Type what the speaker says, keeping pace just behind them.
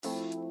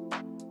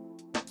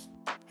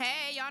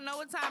know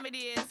what time it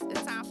is.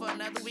 It's time for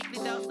another weekly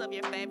dose of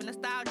your favorite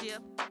nostalgia.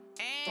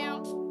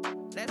 And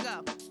let's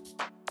go.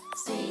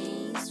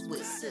 Scenes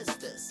with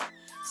Sistas.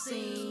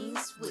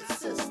 Scenes with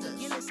Sistas.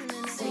 You're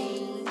listening to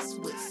Scenes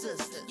with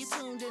Sistas. You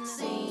tuned in to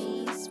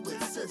Scenes with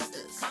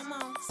Sistas. Come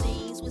on.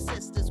 Scenes with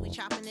Sistas. We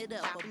chopping it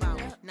up about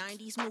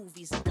 90s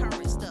movies and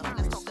current stuff.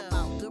 Let's talk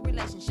about good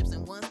relationships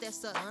and ones that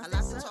suck. A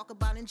lot to talk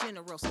about in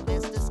general, so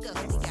let's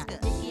discuss. We got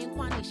Nikki and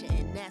Quaneesha,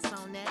 and that's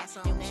on that.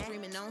 And we're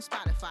streaming on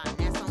Spotify, and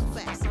that's on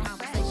Facts.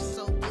 Conversation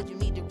so good, you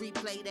need to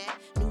replay that.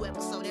 New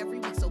episode every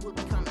week, so we'll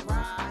be coming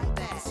right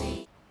back.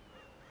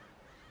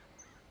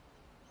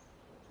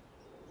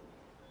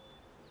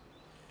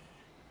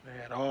 I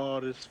had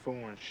all this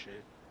foreign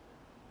shit.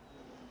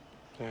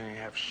 I ain't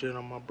have shit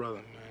on my brother,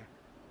 man.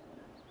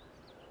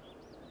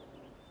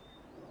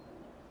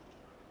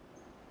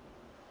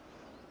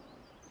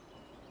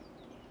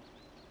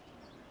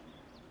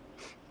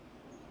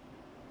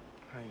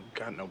 I ain't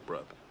got no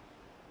brother.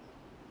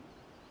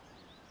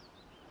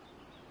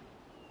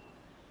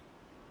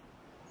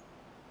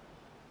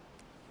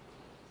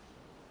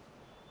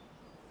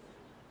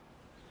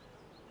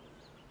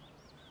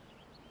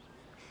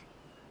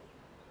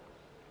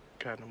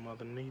 Got no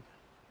mother neither.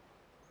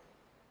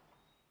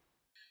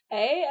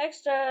 Hey,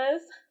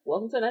 extras!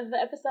 Welcome to another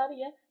episode of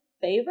your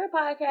favorite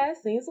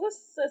podcast, Scenes with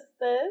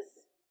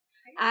Sistas.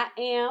 I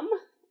am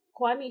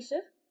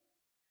Quaneesha,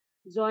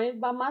 joined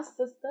by my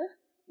sister,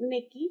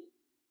 Nikki.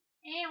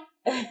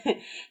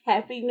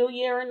 Happy New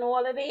Year and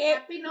all of that.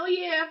 Happy New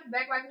Year.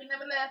 Back like we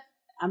never left.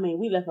 I mean,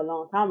 we left a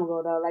long time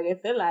ago, though. Like,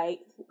 it feel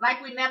like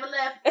we never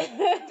left.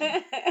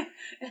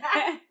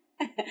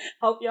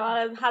 Hope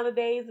y'all's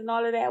holidays and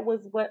all of that was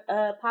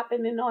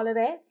popping and all of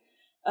that.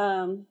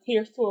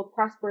 Here's to a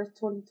prosperous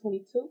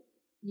 2022.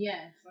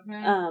 Yes.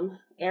 Okay.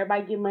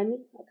 Everybody get money.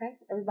 Okay.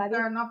 Everybody.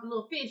 Starting off a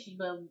little fishy,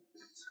 but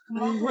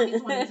come on,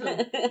 2022.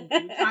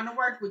 We're trying to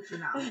work with you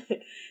now.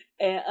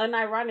 And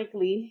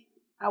unironically,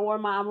 I wore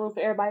my I'm Room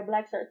for Everybody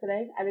black shirt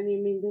today. I didn't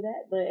even mean to do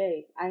that, but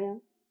hey, I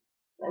am.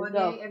 Let's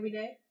go. Day, every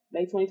day.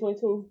 May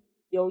 2022,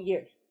 your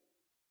year.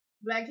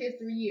 Black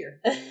History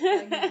Year.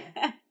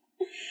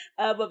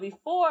 But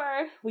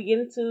before we get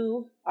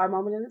into our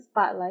moment in the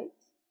spotlight,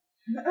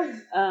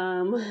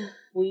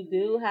 we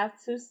do have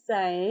to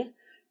say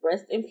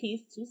rest in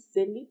peace to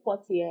Sidney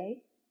Poitier.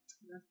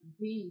 Rest in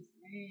peace,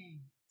 man.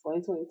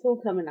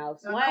 2022 coming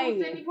out swinging. Don't know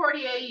who Sidney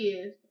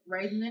Poitier is.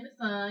 Raising in the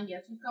Sun.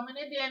 Guess who's coming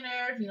to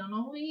dinner? If you don't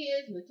know who he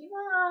is, look him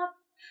up.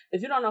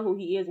 If you don't know who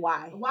he is,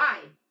 why? Why?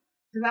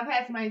 Because I've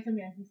had somebody tell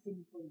me who's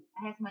Sidney Poitier.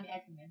 I had somebody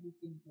ask me who's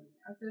Sidney Poitier.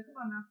 I said, come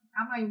on now.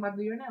 I'm not even about to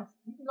do your nails.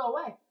 You can go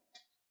away.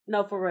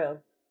 No, for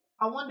real.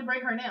 I wanted to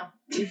break her nail.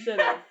 You should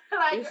have.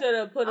 You should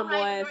have put them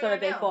on so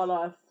that they fall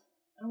off.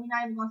 And we're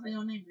not even going to say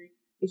your name, Rick.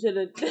 You should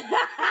have. No.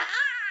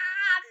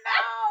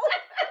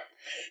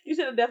 You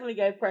should have definitely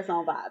gave press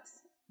on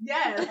vibes.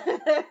 Yes. I'm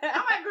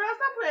like, girl,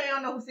 stop playing. I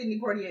don't know who Sidney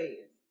Poitier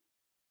is.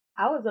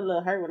 I was a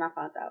little hurt when I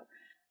found out.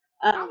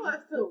 I was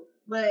too.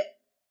 But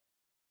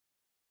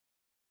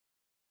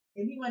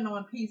if he went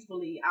on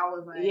peacefully, I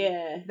was like,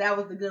 yeah, that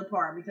was the good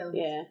part because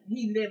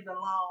he lived a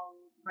long,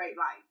 great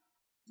life.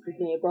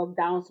 He broke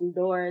down some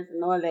doors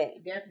and all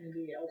that.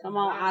 Definitely did. Come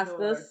on,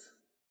 Oscars.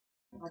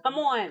 Come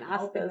on, Oscars.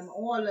 Open them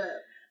all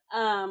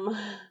up.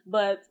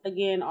 But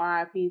again,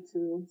 R.I.P.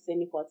 to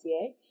Sidney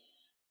Poitier.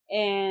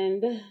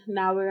 And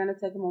now we're gonna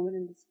take a moment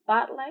in the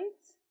spotlight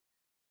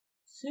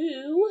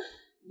to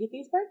get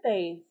these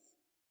birthdays.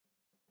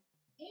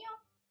 Yeah.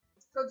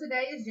 So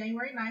today is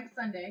January 9th,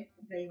 Sunday,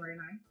 January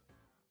 9th.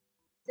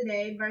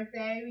 Today,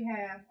 birthday, we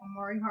have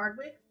Omari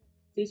Hardwick.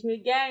 Teach me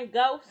the game,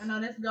 Ghost. I know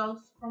that's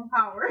Ghost from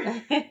Power.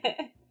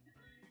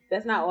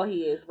 That's not all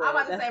he is. I'm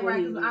about to say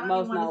right because I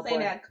don't even want to say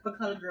that for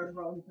Color Girl's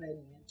role he played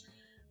in.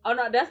 Oh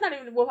no, that's not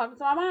even what popped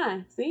into my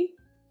mind. See?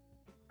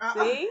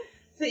 See?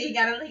 See, he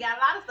got a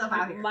lot of stuff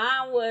out here.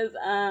 Mine was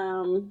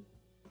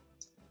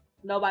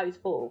Nobody's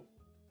Fool.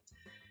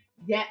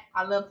 Yeah,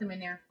 I loved him in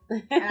there.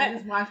 And I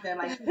just watched that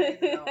like 2 days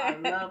ago. I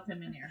loved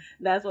him in there.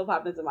 That's what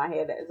popped into my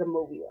head. That is a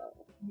movie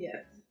role.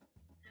 Yes.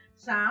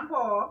 Sean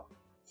Paul.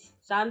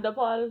 Sean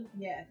Paul.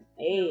 Yes.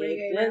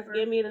 Hey, let's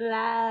give me the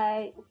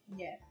light.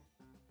 Yes.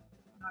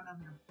 I know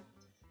him.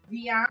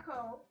 Dion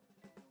Cole.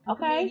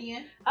 Okay.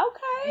 Comedian.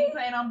 Okay. He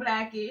played on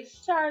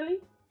Blackish. Charlie.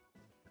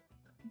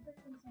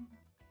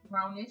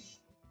 Brownish.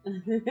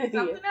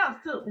 Something else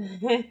too.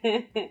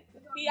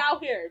 He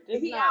out here.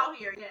 He out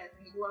here, yes.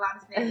 He do a lot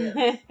of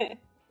stand-ups.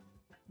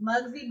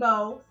 Muggsy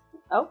Bogues.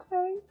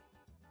 Okay.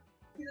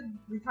 He's a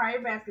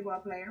retired basketball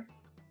player.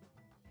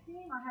 I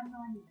have no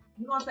idea.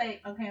 You're gonna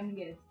say, okay, I'm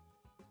gonna guess.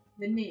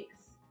 The Knicks.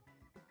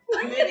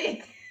 The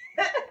Knicks.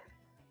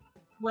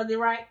 Was it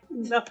right?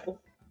 No.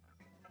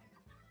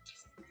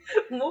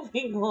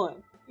 Moving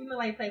on. You look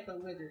like he played for the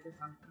Wizards or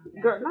something.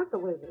 Okay. Girl, not the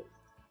Wizards.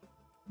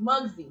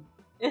 Muggsy.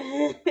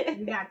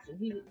 We got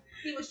you.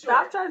 He was short.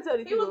 Stop trying to tell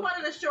these people. He was one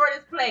of the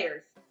shortest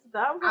players.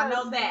 I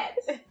know that.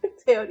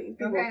 Tell these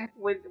people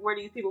where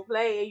these people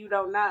play and you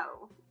don't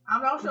know.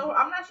 I'm not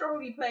sure who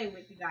he played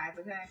with, you guys,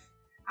 okay?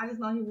 I just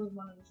know he was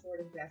one of the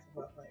shortest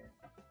basketball players.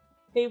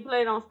 He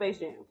played on Space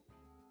Jam.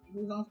 He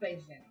was on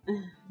Space Jam.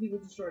 He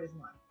was the shortest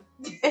one.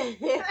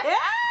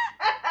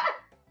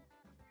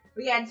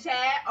 We got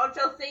Chad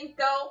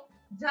Ochocinco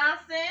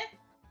Johnson.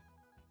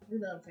 We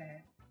love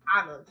Chad.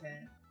 I love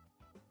Chad.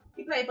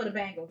 He played for the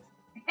Bengals.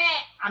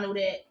 I knew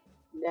that.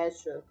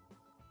 That's true.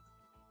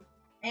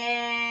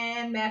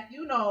 And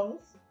Matthew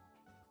Knowles.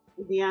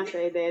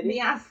 Beyonce daddy.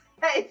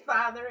 Beyonce's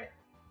father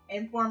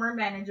and former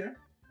manager.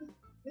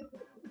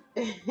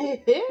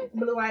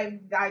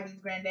 Blue-eyed Ivy's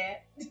granddad.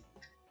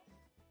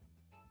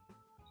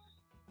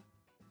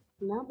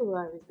 Not Blue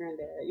Ivy's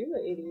granddad. You're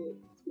an idiot.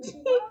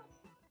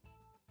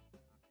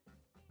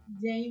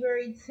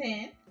 January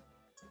 10th,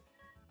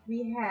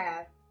 we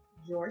have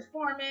George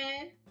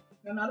Foreman.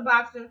 You know the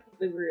boxer.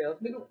 The grill.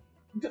 In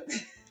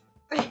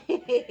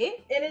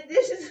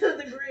addition to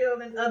the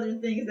grill and other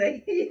things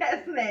that he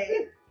has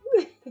made.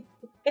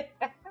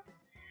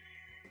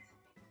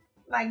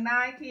 Like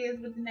 9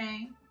 kids with the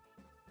name.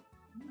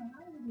 I don't know,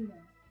 how do you do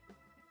that?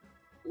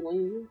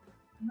 When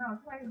No,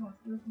 somebody's gonna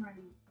steal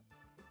somebody's.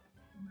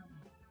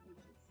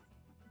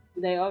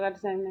 they all got the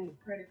same name.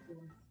 Credit for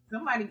it.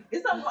 Somebody,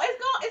 it's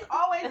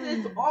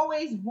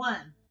always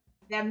one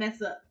that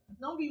mess up. It's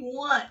gonna be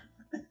one.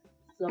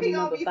 So He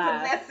gonna number be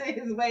 5. finessing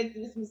his way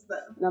through some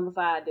stuff. Number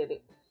 5 did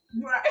it.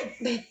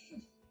 Right.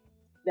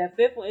 That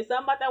 5th one, it's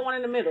something about that one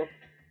in the middle.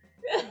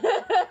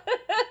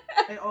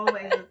 It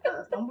always is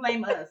us. Don't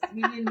blame us.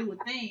 We didn't do a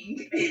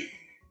thing.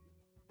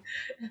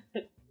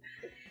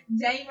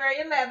 January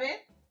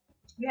 11th,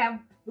 we have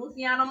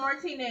Luciano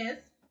Martinez.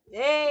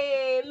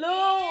 Hey, Lou.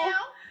 Yeah,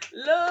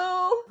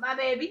 Lou. my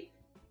baby.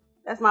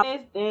 That's my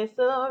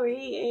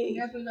story.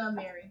 Yes, we love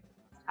Mary.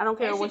 I don't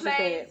care And what she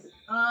said. plays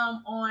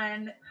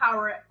on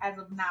Power as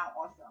of now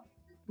also.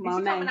 And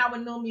she's coming out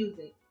with new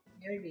music.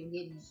 Mary been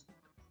getting it.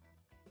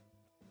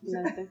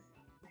 Nothing.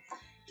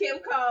 Kim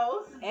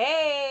Coles.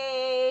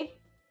 Hey.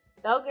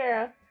 Go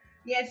girl.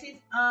 Yeah, she's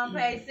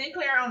played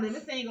Sinclair on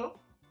Living Single.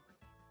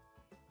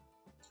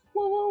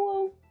 Woo woo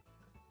woo.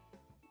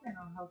 And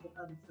on a host of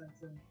other stuff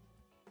too.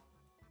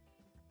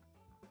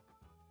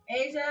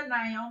 Asia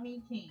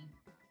Naomi King.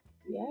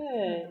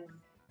 Yes.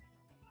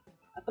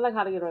 I feel like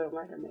How to Get Away with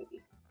Murder,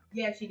 maybe.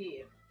 Yeah, she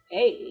did.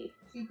 Hey.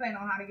 She played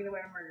on How to Get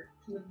Away with Murder.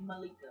 She was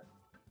Malika.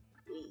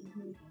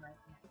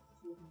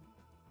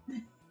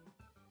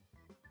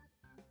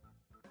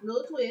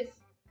 Little twist.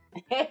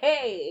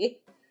 Hey.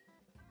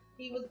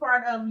 He was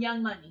part of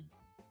Young Money.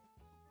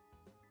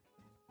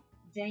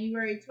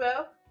 January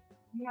 12th,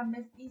 we have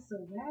Miss Issa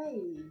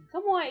Rae.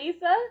 Come on,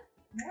 Issa.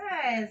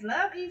 Yes,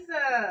 love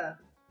Issa.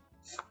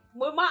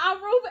 With my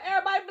I'm rooting for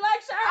everybody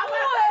black shirt. I'm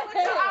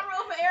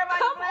rooting for everybody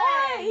Come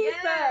black. on, Issa.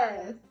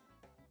 Yes.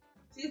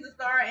 She's the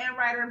star and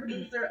writer and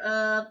producer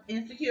of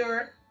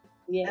Insecure.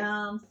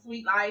 Yeah.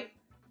 Sweet Life.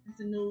 It's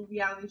a new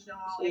reality show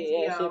on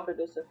HBO. Yeah, she's a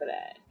producer for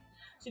that.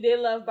 She did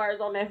Love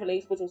Birds on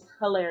Netflix, which was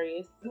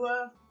hilarious.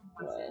 Well,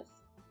 Was.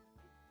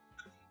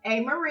 A.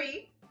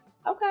 Marie.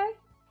 Okay.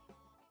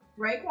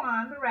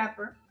 Raekwon, the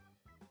rapper.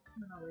 I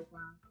don't know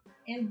Raekwon.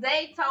 And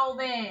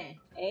Zaytoven.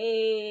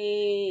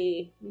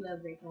 Hey. We love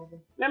Zaytoven.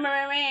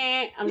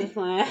 I'm just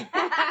playing.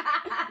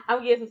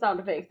 I'm getting some sound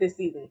effects this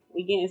season.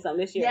 We getting some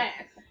this year. Yes.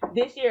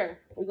 This year,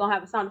 we're going to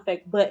have a sound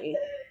effect button.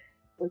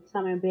 We're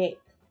coming back.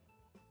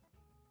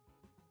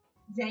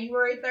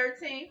 January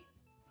 13th.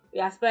 We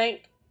got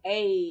Spank.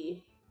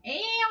 Hey.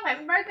 And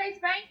happy birthday,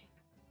 Spank.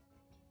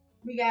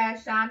 We got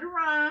Shonda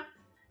Rhimes.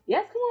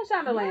 Yes, come on,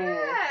 Shondaland.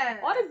 Yes.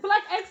 All this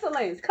black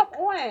excellence. Come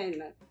on.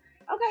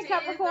 Okay, She is the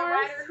Capricorn.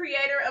 writer,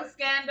 creator of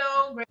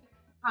Scandal,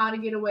 How to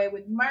Get Away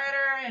with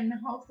Murder, and a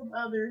host of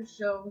other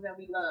shows that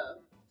we love.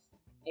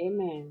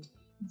 Amen.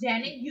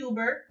 Janet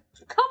Hubert.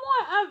 Come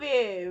on,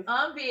 Viv.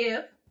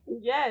 Viv.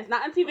 Yes,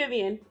 not Auntie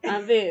Vivian.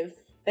 Viv.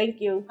 Thank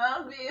you.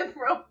 Viv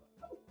from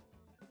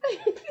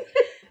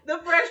The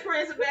Fresh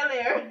Prince of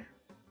Bel-Air.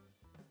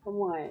 Come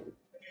on.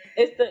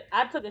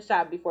 I took a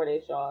shot before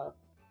this, y'all.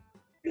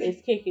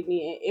 It's kicking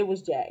me in. It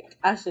was Jack.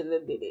 I shouldn't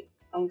have did it.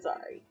 I'm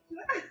sorry.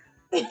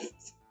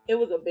 It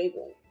was a big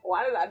one.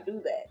 Why did I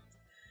do that?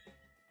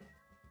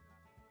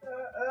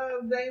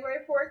 January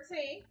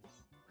 14th,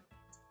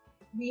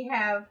 we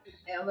have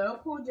LL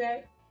Cool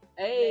J.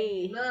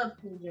 Hey. They love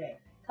Cool J.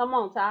 Come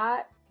on,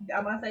 Todd.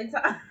 I'm about to say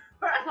Todd.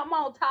 Come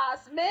on, Todd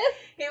Smith.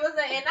 He was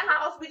in the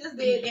house. We just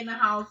did in the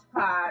house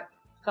pod.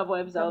 Couple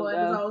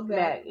episodes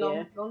back.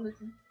 Yeah. Go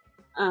listen.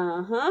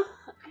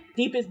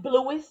 Deepest,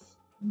 bluest.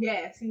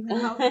 Yes, he's in the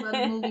house of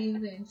other movies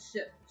and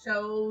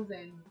shows,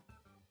 and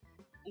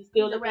He's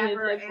still the looking at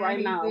rapper his lips right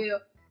now. Still.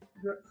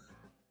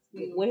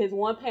 With his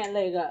one pant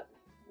leg up.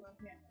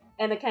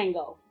 And a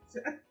Kango.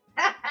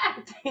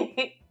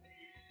 Maybe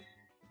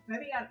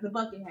he got the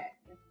bucket hat.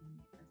 That's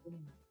the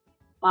name.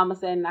 Mama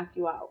said knock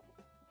you out.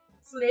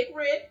 Slick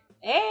Rick.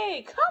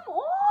 Hey, come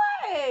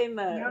on. You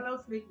don't know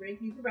Slick Rick.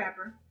 He's a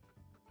rapper.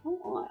 Come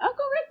on.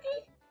 Uncle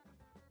Ricky.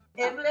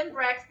 Evelyn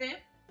Braxton.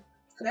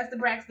 That's the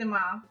Braxton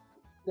mom.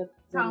 The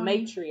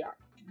Tony. matriarch.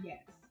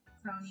 Yes.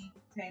 Tony,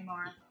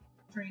 Tamar,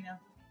 Trina,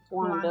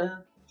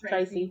 Wanda,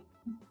 Tracy.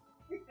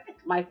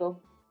 Michael.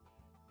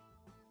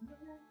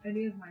 It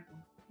is Michael.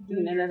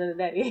 And another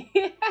day.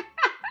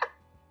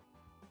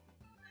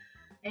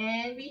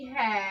 And we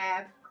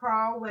have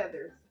Carl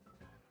Weathers.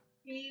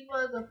 He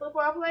was a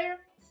football player.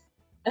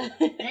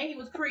 And he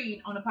was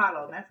Creed on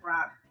Apollo. That's where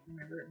I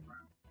remember him from.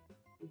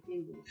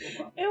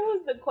 It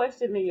was the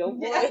question in your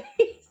voice.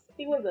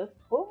 He was a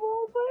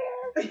football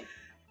player?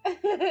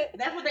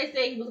 That's what they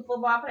say. He was a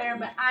football player,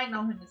 but I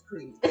know him as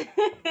Creed.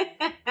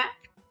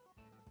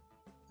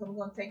 So we're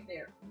gonna take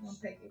there. We're gonna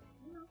take it.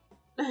 You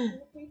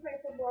know, he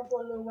played football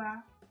for a little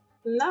while.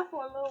 Not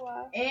for a little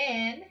while.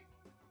 And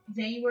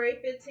January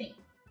 15th,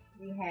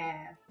 we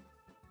have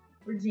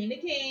Regina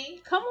King.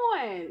 Come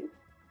on.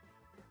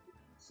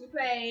 She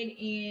played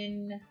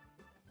in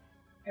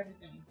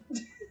everything.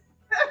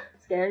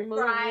 Scary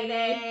movie.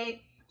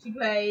 Friday. She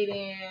played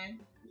in.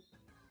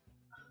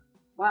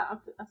 Why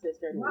I said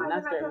scary movie,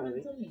 not scary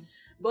movie. To me?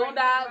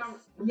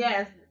 Boondocks.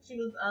 Yes, she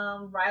was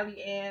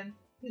Riley and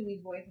Pee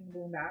Wee's voice in the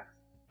Boondocks.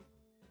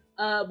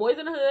 Boyz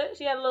N the Hood.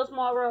 She had a little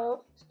small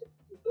role.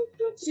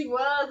 She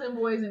was in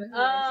Boyz N the Hood. She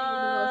was a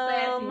little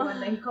sassy one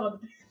that he called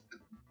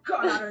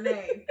out her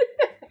name.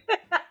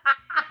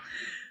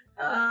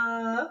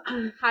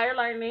 Higher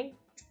Learning.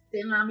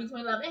 Thin line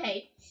between love and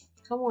hate.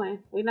 Come on,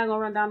 we're not gonna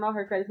run down all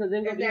her credits because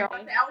then gonna be I her.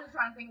 was just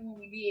trying to think of when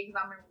we did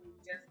because I remember we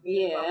just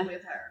did one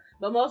with her.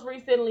 But most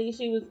recently,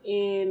 she was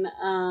in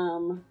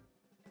what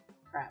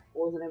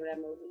was the name of that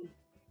movie?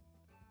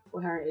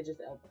 With her and Idris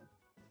Elba.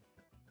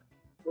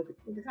 With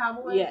the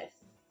Cowboys? Yes.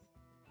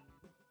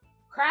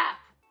 Crap.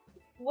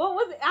 What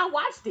was it? I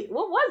watched it.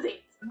 What was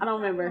it? I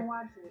don't remember. I didn't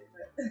watch it,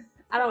 but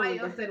I don't somebody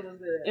remember. else said it was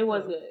good. It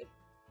was good.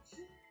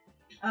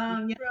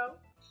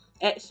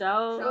 At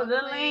show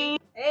the lane.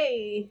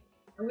 Hey.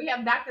 And we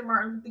have Dr.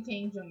 Martin Luther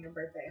King Jr.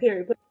 birthday.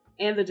 Period.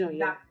 And the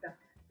Junior. Doctor.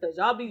 Cause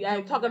y'all be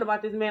talking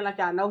about this man like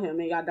y'all know him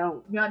and y'all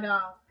don't. Y'all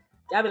don't.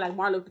 Y'all be like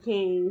Martin Luther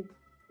King.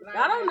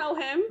 Y'all don't know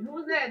him.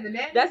 Who's that? The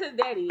daddy? That's his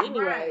daddy.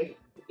 Anyway, Right.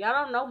 y'all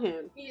don't know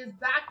him. He is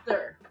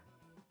Dr.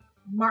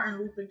 Martin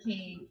Luther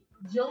King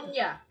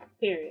Jr.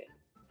 Period.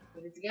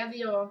 Get it together,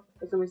 y'all.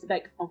 Put some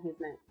respect on his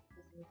name.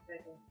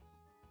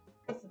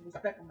 Put some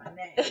respect on my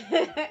name.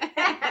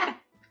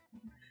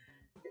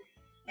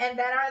 And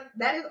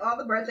that is all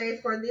the birthdays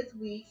for this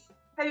week.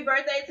 Happy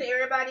birthday to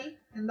everybody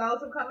and those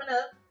who are coming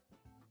up.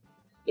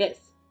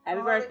 Yes. Happy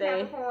all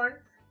birthday. The Capricorns.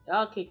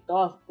 Y'all kicked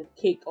off.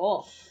 Kicked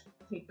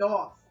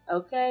off.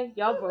 Okay?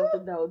 Y'all broke the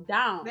dough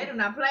down. They do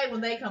not play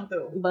when they come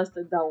through. Bust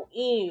the dough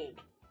in.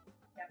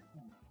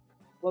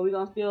 But we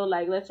gonna still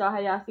like let y'all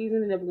have y'all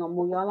season and then we're gonna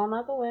move y'all on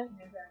out the way.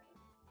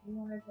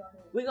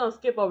 Exactly. We're gonna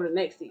skip over the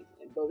next season.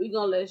 But we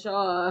gonna let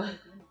y'all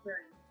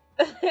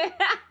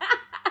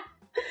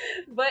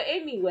But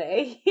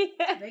anyway. They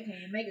can't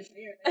even make it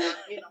there.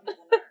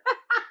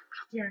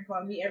 Karen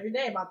called me every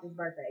day about this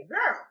birthday.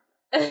 Girl,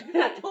 you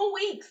got 2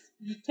 weeks.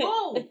 2.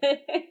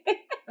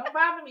 Don't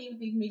bother me with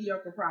these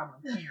mediocre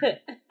problems, Karen.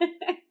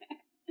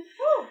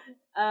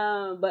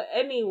 But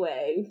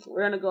anyway,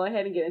 we're gonna go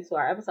ahead and get into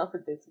our episode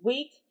for this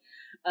week.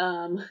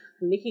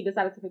 Nikki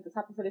decided to pick the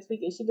topic for this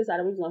week, and she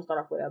decided we was gonna start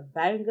off with a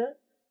banger.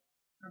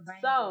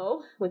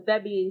 So, with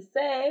that being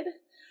said,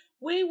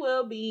 we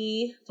will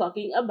be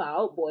talking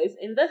about Boyz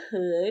N the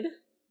Hood.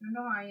 I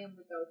know how I am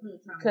with those hood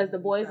times. Because the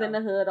Boyz N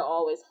the Hood are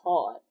always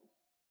hard.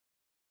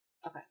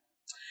 Okay.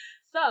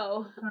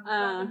 So,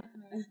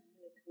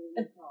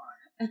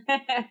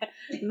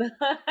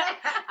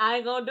 I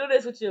ain't gonna do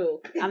this with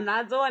you. I'm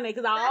not doing it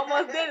because I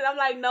almost did it. I'm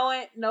like,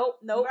 nope,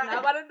 right. Not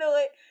about to do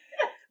it.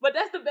 But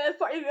that's the best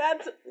part. You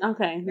got to.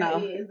 Okay, no.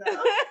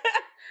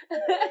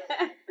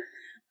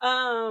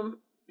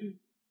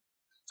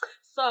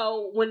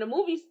 So when the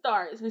movie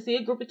starts, we see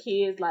a group of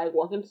kids like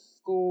walking to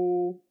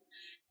school,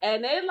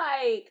 and they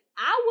like,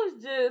 I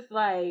was just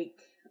like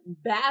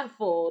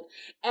baffled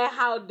at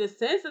how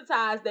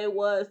desensitized they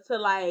was to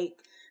like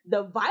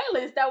the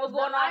violence that was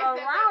going on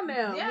around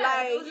them. Yeah,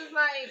 like, it was just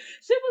like,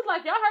 she was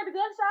like, y'all heard the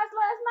gunshots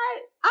last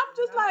night? I'm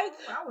just like,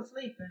 I was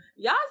sleeping.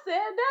 Y'all said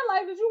that,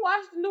 like, did you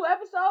watch the new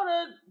episode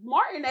of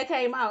Martin that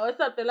came out or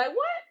something? Like,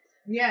 what?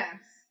 Yes.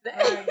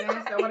 Like,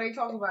 that's what they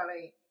talk about.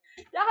 Like,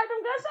 y'all heard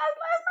them gunshots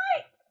last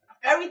night?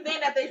 Everything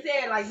that they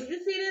said, like, did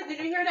you see this? Did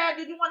you hear that?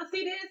 Did you want to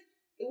see this?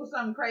 It was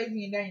something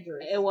crazy and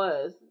dangerous. It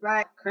was.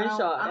 Right.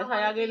 Crenshaw. That's how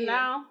y'all getting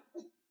down?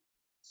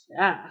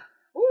 Yeah.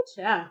 Ooh,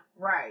 yeah.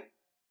 Right.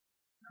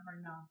 I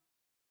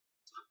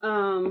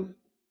know.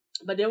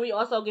 But then we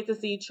also get to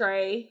see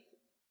Tre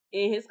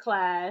in his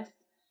class.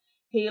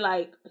 He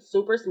like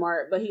super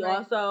smart, but he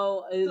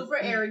also is super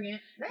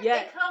arrogant.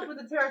 Yeah, it comes with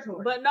the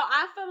territory. But no,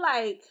 I feel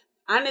like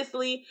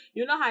honestly,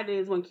 you know how it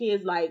is when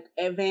kids like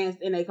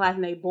advanced in their class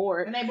and they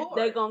bored.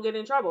 They gonna get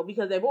in trouble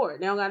because they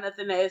bored. They don't got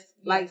nothing that's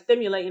like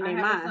stimulating their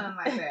mind. I have a son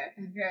like that.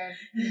 Okay.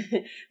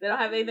 They don't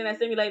have anything that's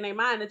stimulating their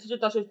mind. The teacher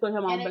thought she was putting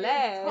him on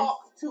blast.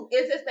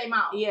 It's just their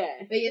mouth.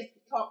 Yeah. They just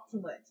talk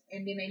too much,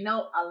 and then they know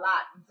a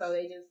lot, and so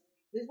they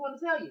just want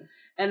to tell you.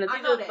 And the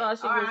teacher thought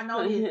she was.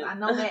 I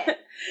know that.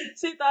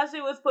 She thought she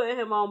was putting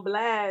him on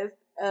blast.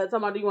 Talking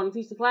about, do you want to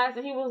teach the class?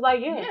 And he was like,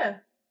 yeah. Yeah.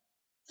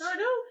 Sure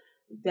do.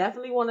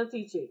 Definitely want to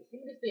teach it.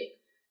 Give me the stick.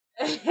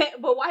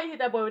 But why you hit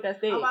that boy with that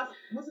stick?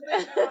 What's the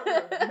thing?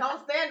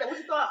 Don't stand up. What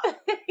you thought?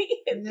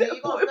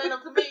 You gonna stand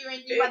up to me? You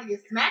ain't You about to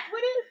get smacked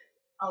with it?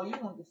 Oh, you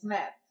gonna get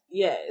smacked.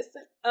 Yes.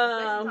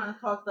 Especially trying to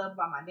talk stuff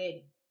about my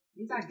daddy. At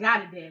least I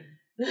got it, daddy.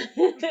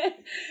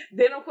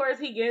 Then of course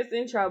he gets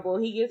in trouble.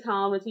 He gets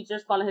home. The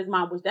teacher's calling his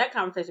mom, which that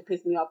conversation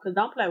pissed me off because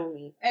don't play with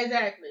me.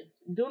 Exactly.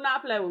 Do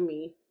not play with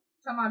me.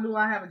 Somebody, do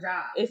I have a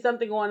job? Is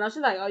something going on?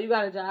 She's like, oh, you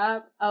got a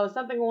job? Oh, is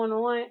something going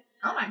on?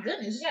 Oh my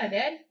goodness, you got a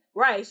daddy?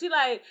 Right. She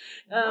like,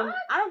 What?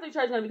 I don't think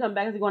Trey's gonna be coming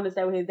back because he's going to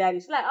stay with his daddy.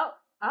 She's like,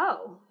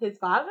 oh, his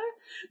father?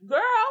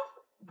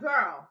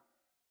 Girl.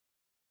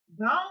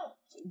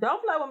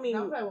 Don't play with me.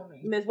 Don't play with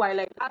me. Miss White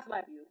Lady. I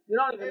slap you. You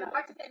don't even know.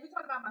 Like you said, we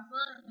talking about my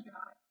son.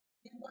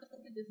 You want to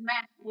get this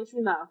match. What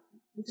you know?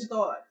 What you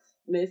thought?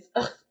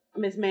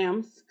 Miss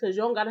Ma'ams, because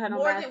you don't gotta have no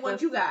more bachelor's. than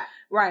what you got.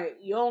 Right.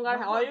 You don't gotta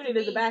have, all you need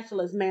is a me.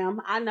 bachelor's,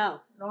 ma'am. I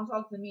know. Don't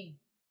talk to me.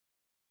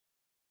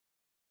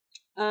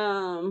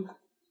 I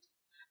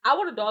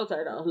would have dogged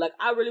her though. Like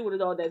I really would have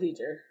dogged that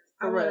teacher.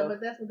 For real.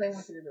 But that's what they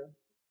want you to do.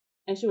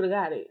 And she would have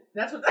got it.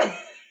 That's what they.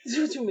 That's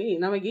what you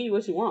mean. I'm gonna give you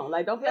what you want.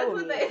 Like don't play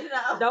with me. They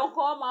know. Don't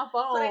call my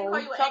phone. So they call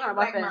you an angry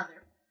black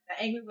mother. An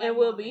angry black and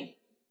will woman. be.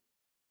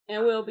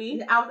 And will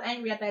be. I was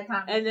angry at that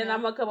time. And then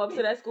I'm gonna come up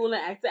to that school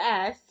and act the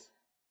ass.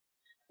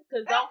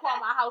 Because don't call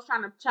my house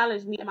trying to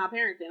challenge me and my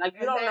parenting. Like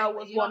you don't know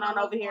what's going on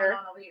over here.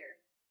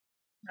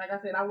 Like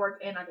I said, I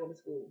work and I go to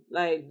school.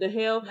 Like the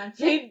hell,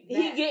 he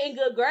getting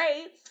good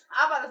grades.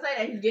 I'm about to say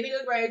that he's getting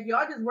good grades.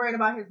 Y'all just worried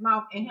about his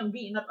mouth and him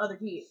beating up other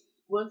kids.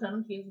 We'll tell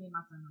them kids leave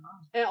my son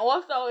alone. And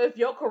also, if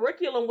your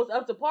curriculum was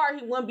up to par,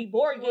 he wouldn't be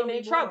bored getting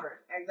in trouble.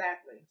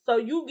 Exactly. So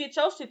you get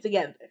your shit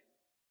together.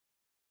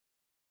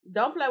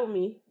 Don't play with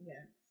me. Yeah.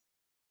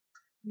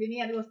 Then he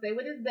had to go stay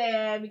with his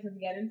dad because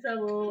he got in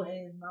trouble,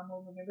 and his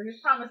mama remembered his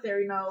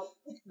promissory note.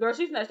 Girl,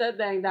 she snatched that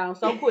thing down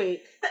so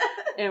quick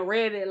and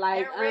read it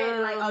like,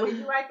 oh, did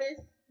you write this?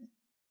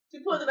 She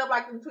pulled it up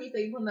like the tweets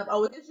that you put up.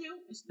 Oh, is this you?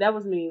 That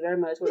was me very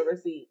much with a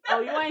receipt. Oh,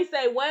 you ain't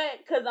say what?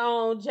 Because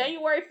on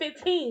January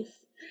 15th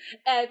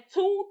at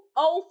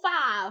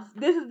 2:05,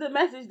 this is the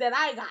message that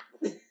I got.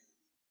 And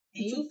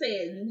you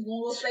said you was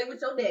going to go stay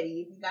with your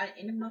daddy if you got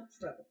in the month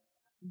trouble.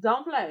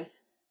 Don't play.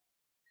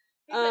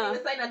 He didn't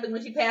even say nothing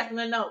when she passed him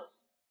a note.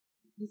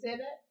 You said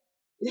that?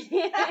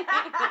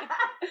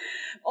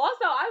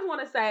 Also, I just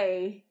want to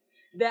say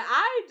that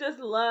I just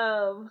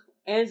love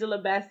Angela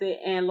Bassett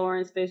and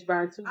Lawrence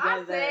Fishburne together.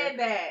 I said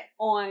that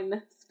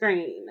on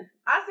screen.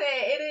 I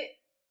said it.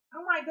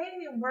 I'm like, they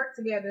didn't work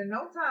together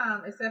no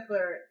time except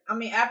for,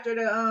 after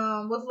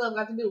the what's love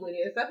got to do with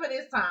it? Except for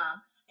this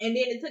time, and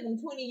then it took them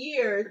 20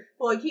 years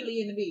for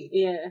Achilles and the Bee.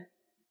 Yeah.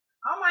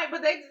 I'm like,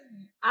 but they.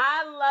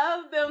 I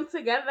love them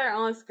together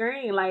on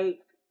screen. Like,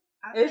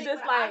 it's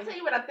just like. I'll tell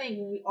you what I think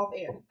when we off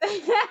air.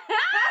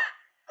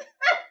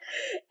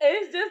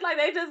 It's just like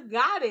they just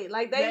got it.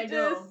 Like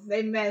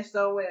they meshed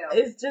so well.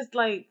 It's just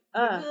like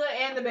the good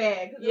and the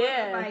bad.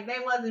 Yeah. Like they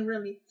wasn't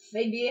really.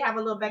 They did have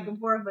a little back and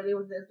forth, but it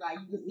was just like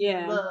you could see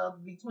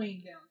love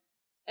between them.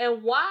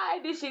 And why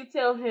did she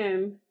tell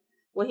him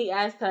when he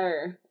asked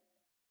her,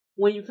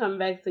 "When you come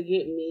back to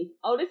get me?"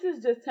 Oh, this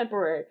is just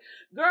temporary.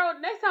 Girl,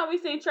 next time we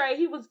seen Trey,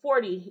 he was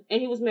 40 and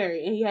he was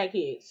married and he had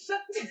kids.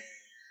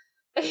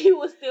 He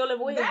was still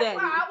living with his daddy. That's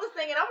why I was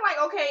thinking. I'm like,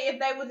 okay, if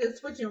they were just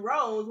switching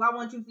roles, why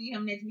won't you see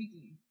him next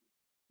weekend?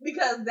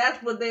 Because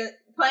that's what their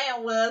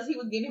plan was. He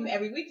was getting him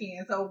every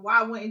weekend. So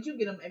why wouldn't you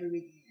get him every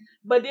weekend?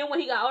 But then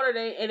when he got older,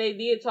 they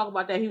did talk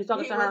about that. He was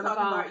talking to her on the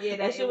phone.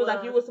 And she was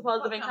like, you were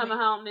supposed to be coming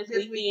home this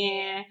weekend.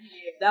 Yeah.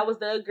 That was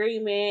the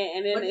agreement.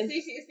 And then but it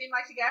seemed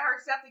like she got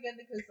herself together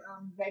because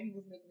baby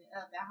was making it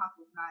up. That house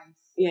was nice.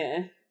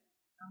 Yeah.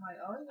 I'm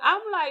like, oh yeah.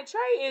 I'm like,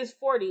 Trey is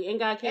 40 and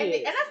got kids.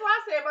 And that's why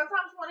I said by the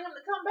time she wanted him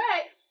to come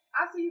back,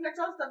 I see you got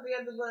your stuff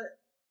together, but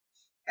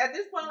at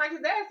this point, like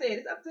his dad said,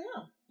 it's up to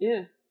him.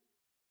 Yeah.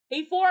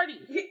 He 40.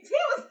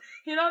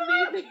 He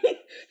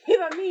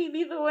don't need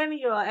neither one of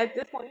y'all at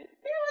this point.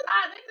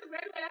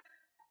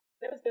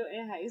 They were still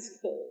in high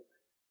school.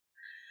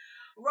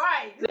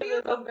 Right. They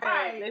were so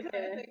right. Shut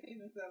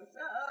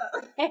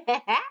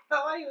up.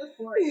 Oh, he was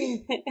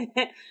 40.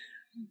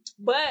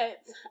 But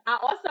I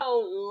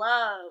also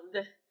loved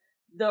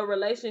the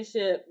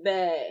relationship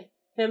that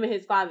him and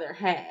his father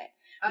had.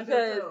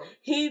 Because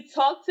he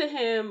talked to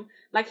him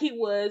like he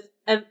was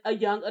a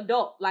young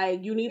adult.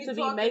 Like, you need to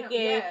be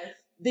making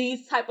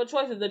these type of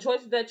choices. The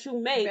choices that you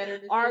make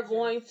are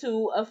going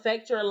to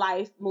affect your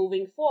life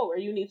moving forward.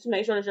 You need to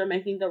make sure that you're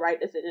making the right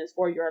decisions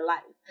for your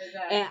life.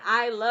 Exactly. And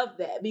I love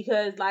that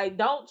because, like,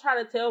 don't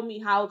try to tell me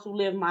how to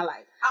live my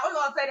life. I was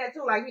going to say that,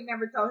 too. Like, he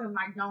never told him,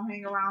 like, don't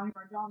hang around him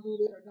or don't do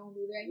this or don't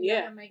do that. He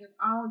had to make his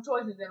own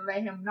choices and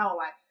let him know,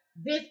 like,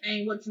 this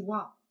ain't what you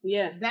want.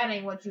 Yeah. That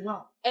ain't what you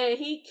want. And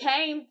he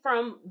came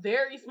from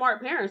very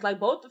smart parents. Like,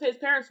 both of his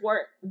parents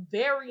were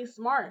very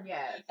smart.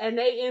 Yes. And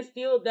they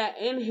instilled that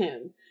in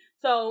him.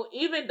 So,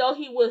 even though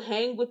he would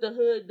hang with the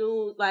hood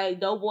dudes, like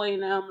Doughboy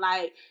and them,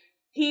 like,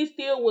 he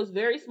still was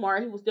very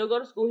smart. He would still go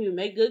to school. He would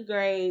make good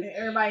grades. And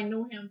everybody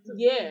knew him to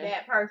be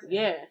that person.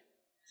 Yeah.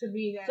 To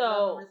be that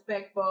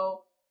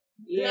respectful,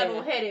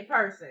 level-headed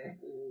person.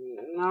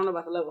 don't know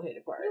about the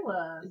level-headed part. He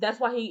was. That's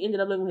why he ended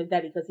up living with his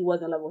daddy, because he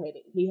wasn't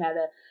level-headed. He had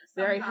a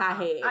very high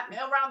head.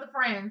 Around the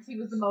friends, he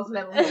was the most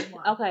level-headed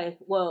one. Okay,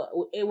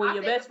 well, when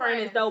your best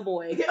friend is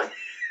Doughboy,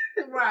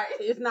 right,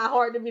 it's not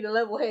hard to be the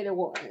level-headed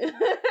one.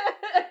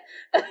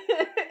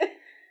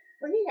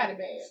 But he got it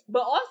bad.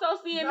 But also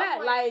seeing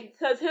that, like,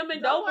 because him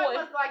and Doughboy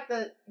was like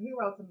the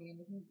hero to me in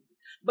this movie.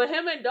 But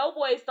him and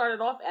Doughboy started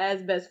off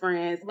as best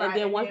friends, and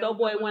then once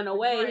Doughboy went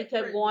away, he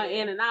kept going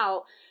in and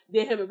out.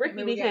 Then him and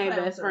Ricky became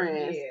best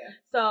friends. Yeah.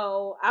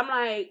 So I'm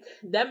like,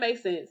 that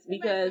makes sense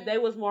because they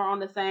was more on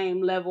the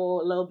same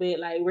level a little bit.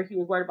 Like Ricky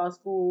was worried about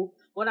school.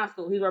 Well, not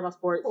school. He was worried about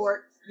sports.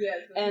 Yes.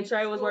 And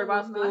Tre was worried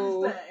about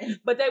school.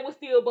 But they were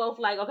still both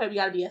like, okay, we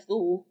gotta be at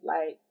school.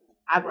 Like,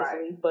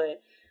 obviously. Right.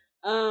 But,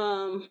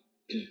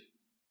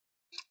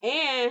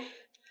 and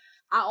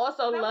I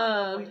also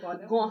love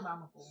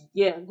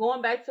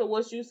going back to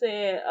what you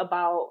said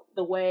about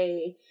the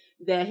way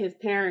that his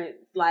parents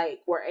like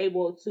were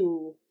able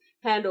to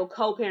handle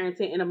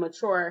co-parenting in a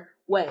mature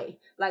way.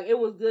 Like it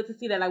was good to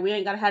see that like we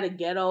ain't gotta have a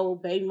ghetto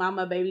baby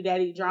mama, baby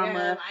daddy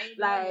drama.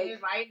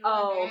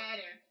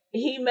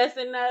 He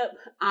messing up,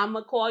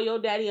 I'ma call your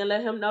daddy and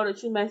let him know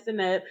that you messing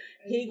up.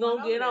 He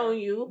gonna get on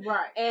you.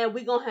 Right. And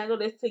we gonna handle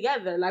this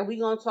together. Like we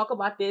gonna talk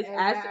about this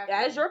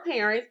as your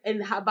parents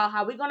and about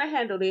how we gonna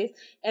handle this,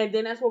 and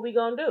then that's what we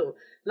gonna do.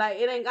 Like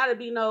it ain't gotta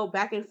be no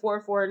back and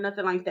forth or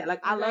nothing like that.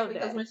 Like I love that.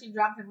 Because when she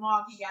dropped him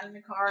off, he got in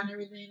the car and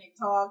everything, they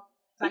talked.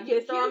 Like he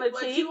kissed her on the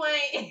cheek. You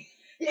ain't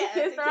he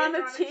kissed her on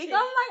the cheek.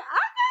 I'm like,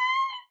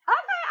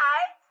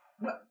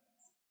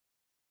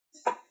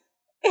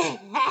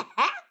 okay.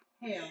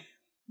 Hell.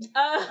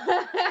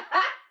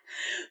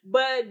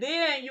 But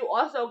then you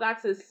also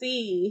got to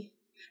see,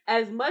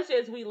 as much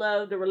as we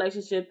love the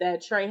relationship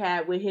that Tre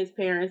had with his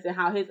parents and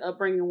how his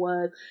upbringing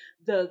was,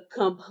 the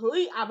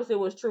complete opposite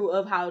was true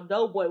of how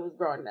Doughboy was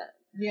growing up.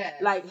 Yeah.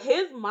 Like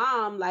his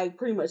mom like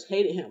pretty much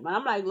hated him. And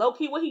I'm like, low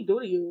key, what he do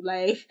to you?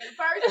 Like the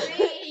first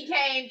thing he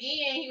came in,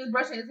 he was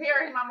brushing his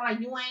hair, his mama like,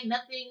 you ain't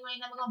nothing, you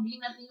ain't never gonna be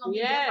nothing, you gonna be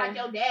just like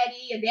your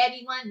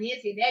daddy want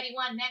this, your daddy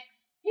want that.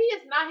 He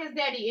is not his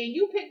daddy, and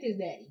you picked his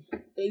daddy.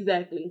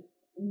 Exactly.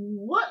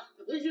 What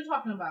is you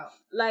talking about?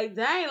 Like,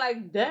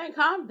 dang,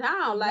 calm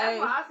down. Like, that's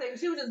why I said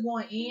she was just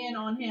going in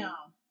on him.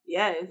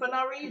 Yes. For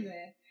no reason.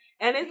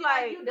 And it's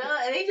like you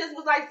done. And he just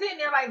was like sitting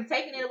there, like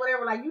taking it or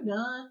whatever, like, you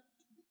done?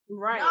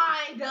 Right. No,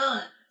 I ain't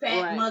done.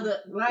 Fat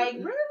mother. Like,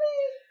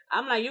 really?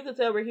 I'm like, you could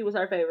tell Ricky was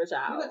her favorite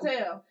child. You could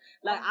tell.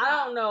 Like,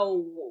 I don't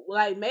know.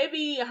 Like,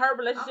 maybe her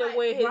relationship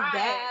with his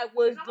dad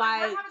was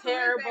like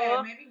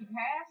terrible. Maybe he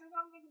passed or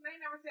something. They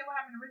never said what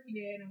happened to Ricky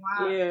dad and why.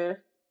 Yeah.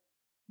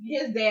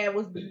 His dad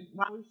was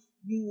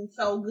you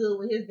so good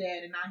with his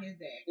dad and not his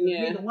dad.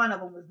 Yeah. Neither one of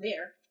them was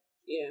there.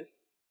 Yeah.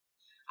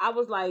 I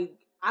was like,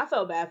 I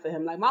felt bad for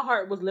him. Like, my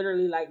heart was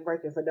literally like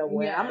breaking for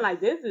Doughboy. Yes. I'm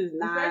like, this is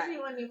not especially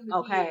when he was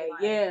a kid,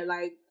 like, yeah,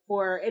 like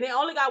and it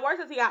only got worse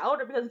as he got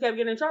older because he kept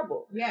getting in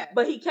trouble. Yeah.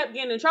 But he kept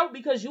getting in trouble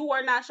because you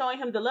were not showing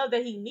him the love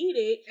that he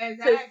needed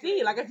to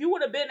see. Like, if you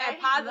would have been that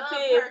positive,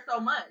 he loved her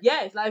so much.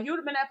 Yes, like if you would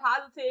have been that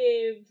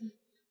positive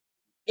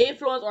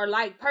influence or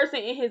like person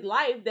in his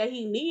life that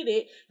he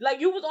needed, like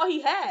you was all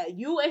he had.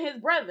 You and his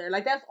brother,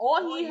 like that's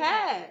all he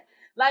had.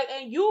 Like,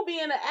 and you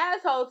being an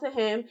asshole to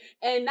him,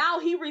 and now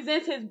he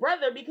resents his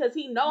brother because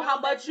he know how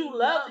much you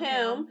love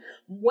him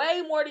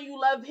way more than you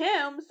love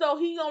him, so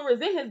he gonna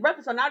resent his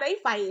brother. So now they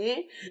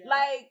fighting. Yeah.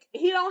 Like,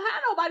 he don't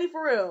have nobody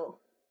for real.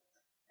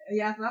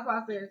 Yeah, so that's why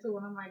I said it too.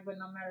 And I'm like, but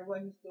no matter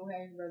what, he still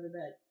has his brother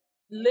back.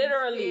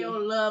 Literally. He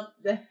still love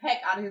the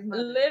heck out of his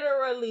mother.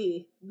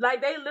 Literally.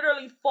 Like, they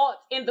literally fought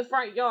in the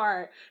front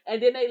yard,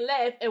 and then they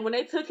left, and when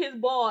they took his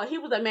ball, he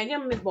was like, man,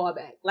 give him his ball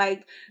back.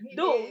 Like,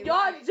 dude,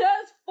 y'all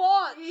just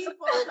fought. He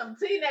fought some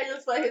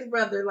teenagers for his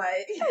brother,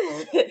 like.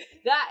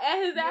 God,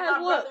 and his ass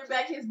whooped. Brother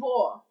back his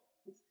ball.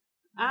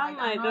 I'm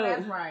like, dude.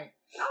 That's right.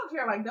 I don't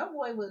care, like,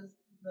 Doughboy was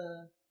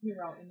the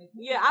hero in this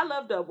movie. Yeah, I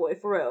love Doughboy,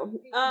 for real.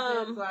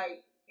 Just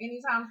like,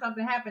 anytime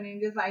something happened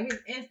and just like his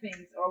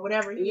instincts or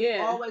whatever, he was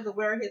always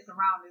aware of his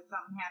surroundings.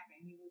 Something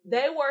happened.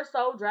 They were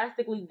so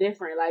drastically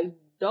different. Like,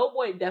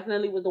 Doughboy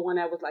definitely was the one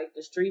that was like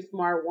the street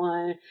smart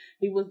one.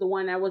 He was the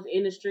one that was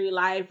in the street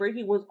life.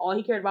 Ricky was all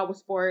he cared about was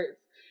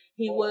sports.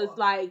 He was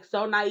like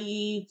so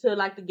naive to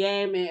like the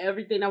game and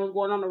everything that was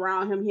going on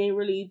around him. He ain't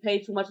really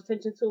paid too much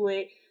attention to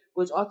it,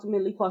 which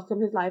ultimately cost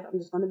him his life. I'm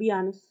just gonna be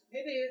honest.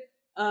 It is.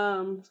 They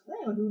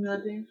ain't gonna do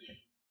nothing.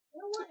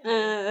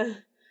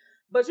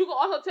 But you can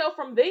also tell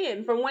from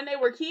when they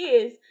were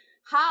kids,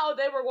 how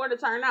they were going to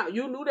turn out.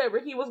 You knew that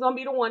Ricky was going to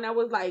be the one that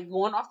was like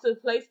going off to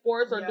play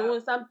sports or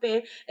doing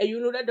something, and you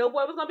knew that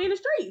Doughboy was going to be in the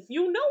streets.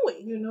 You knew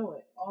it. You knew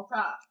it. On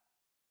top.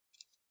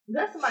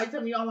 That's somebody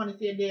tell me you don't want to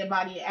see a dead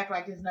body and act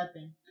like it's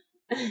nothing.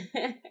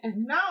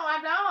 No,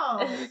 I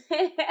don't.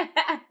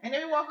 And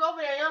then we walk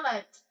over there, you're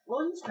like,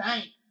 well, you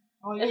stink.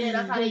 Oh yeah,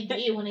 that's how they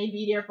did when they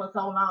be there for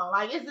so long.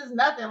 Like, it's just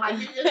nothing. Like,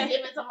 you just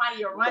giving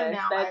somebody a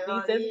rundown. That's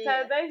that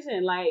desensitization.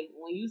 Yeah. Like,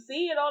 when you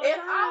see it all the time.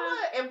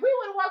 If we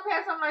would have walked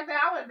past something like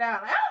that, I would have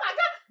down. Like, oh my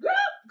God,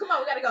 girl, come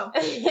on, we gotta go.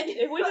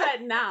 If we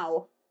met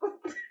now,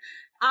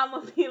 I'm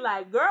gonna be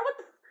like, girl, what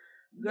the?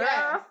 Girl.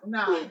 Yes.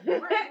 No.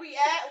 Where we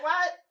at?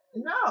 What?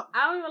 No.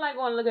 I don't even like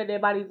going to look at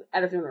dead bodies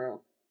at a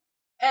funeral.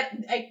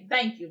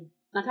 Thank you.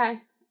 Okay?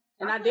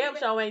 And I damn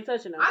sure ain't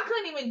touching them. I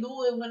couldn't even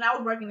do it when I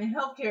was working in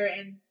healthcare,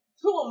 and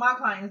 2 of my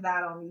clients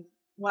died on me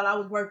while I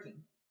was working.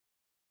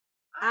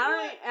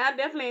 I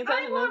definitely ain't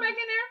touching them. I ain't going back in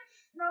there.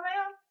 No,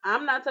 ma'am.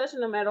 I'm not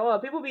touching them at all.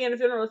 People be in the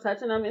funerals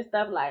touching them and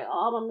stuff like,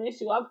 oh, I'm gonna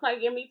miss you. I'm like,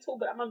 yeah, me too,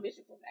 but I'm gonna miss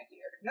you from back here.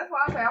 That's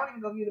why I say I don't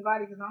even go view the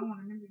body because I don't want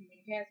to remember you in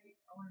the casket.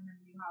 I want to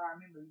remember you how I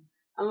remember you.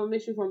 I'm gonna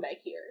miss you from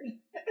back here.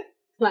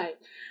 Like,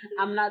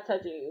 I'm not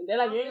touching you. They're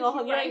like,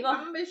 I'm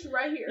gonna miss you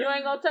right here. You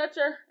ain't gonna touch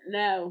her?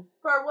 No.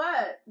 For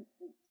what?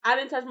 I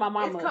didn't touch my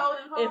mama. It's cold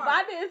and hard. If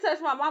I didn't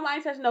touch my mama, I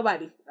ain't touching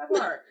nobody. That's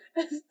hard.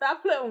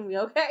 Stop playing with me,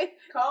 okay?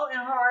 Cold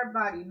and hard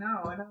body.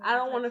 No, I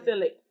don't want to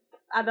feel it.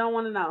 I don't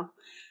want to know.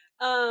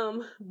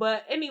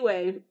 But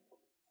anyway,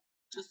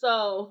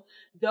 so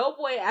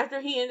Doughboy,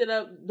 after he ended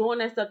up doing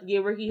that stuff to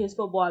give Ricky his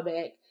football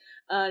back,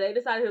 they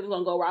decided he was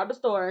gonna go rob the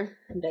store.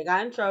 They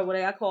got in trouble.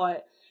 They got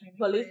caught.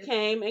 Police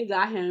came and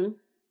got him.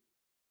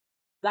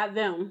 Got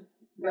them,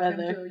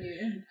 rather.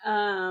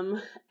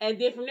 And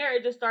then from there,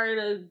 it just started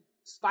a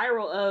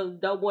spiral of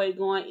Doughboy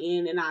going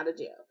in and out of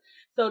jail.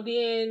 So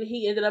then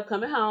he ended up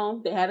coming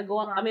home. They had a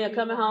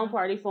coming home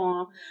party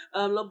for him,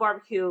 little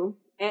barbecue.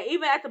 And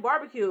even at the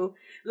barbecue,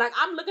 like,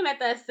 I'm looking at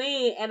that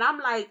scene and I'm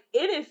like,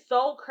 it is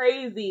so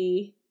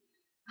crazy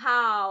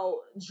how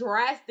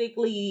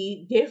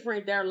drastically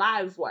different their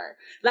lives were.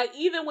 Like,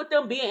 even with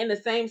them being in the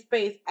same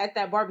space at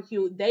that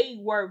barbecue, they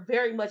were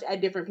very much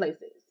at different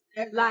places.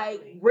 Exactly.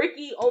 Like,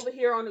 Ricky over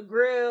here on the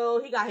grill,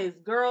 he got his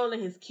girl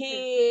and his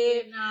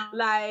kid,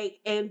 like,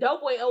 and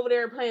Doughboy over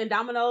there playing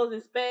dominoes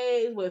and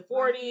spades with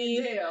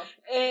 40s,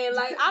 and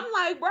like, I'm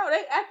like, bro,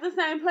 they at the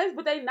same place,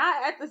 but they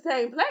not at the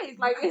same place.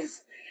 Like,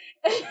 it's,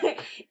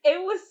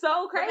 it was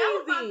so crazy. But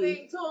that was my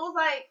thing too. It was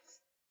like,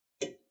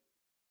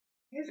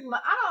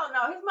 I don't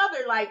know, his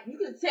mother, like, you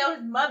could tell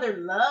his mother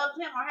loved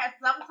him or had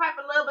some type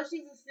of love, but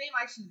she just seemed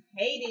like she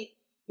hated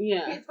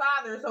his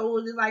father, so it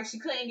was just like she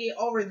couldn't get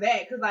over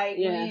that, because like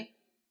when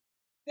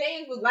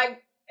things was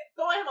like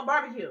throwing him a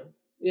barbecue,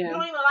 you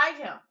don't even like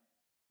him,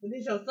 but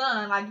this your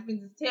son, like, you can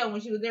just tell when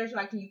she was there, she's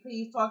like, can you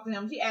please talk to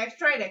him? She asked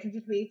Tre that, can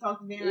you please talk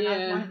to them? And I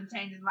just want him to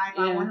change his life.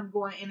 I want him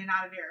going in and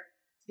out of there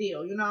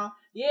still, you know.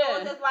 So it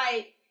was just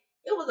like,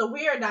 it was a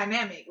weird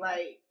dynamic.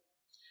 Like,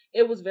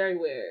 it was very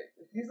weird.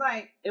 It's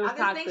like, it was I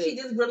just toxic. think she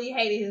just really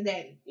hated his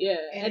daddy. Yeah,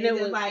 and it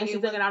was like, and she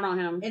took it out on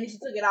him. And she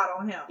took it out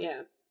on him.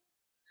 Yeah.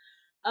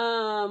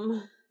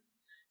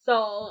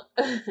 So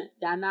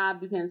y'all know I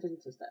be paying attention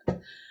to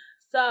stuff.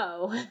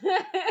 So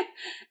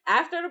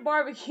after the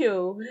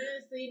barbecue, we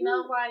didn't see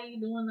nobody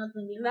doing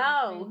nothing.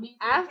 No,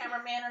 after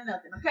cameraman or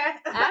nothing. Okay.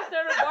 After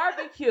the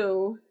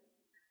barbecue,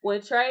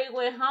 when Tre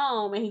went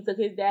home and he took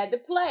his dad to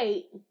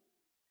plate,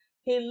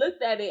 he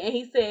looked at it and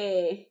he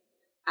said,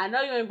 "I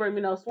know you ain't bring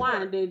me no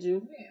swine, did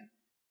you?"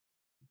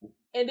 Yeah.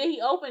 And then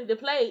he opened the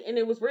plate and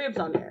it was ribs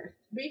on there.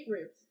 Beef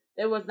ribs.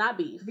 It was not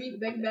beef. Beef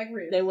back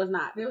ribs. They was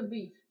not. It was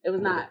beef. It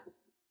was not.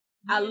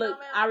 I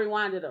looked. I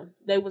rewinded them.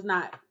 They was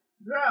not.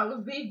 Girl, it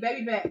was beef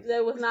baby back. They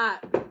was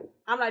not.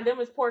 I'm like, them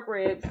is pork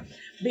ribs.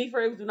 Beef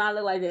ribs do not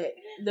look like that.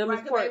 Them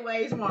is pork. They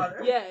way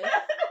smarter. Yes.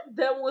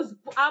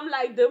 I'm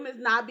like, them is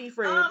not beef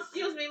ribs.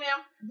 Excuse me,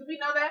 ma'am. Do we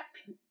know that?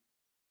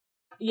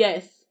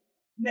 Yes.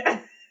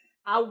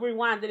 I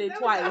rewinded it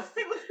twice.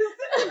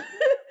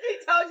 He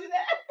told you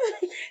that?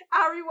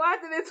 I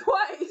rewinded it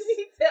twice. Did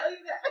he tell you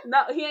that?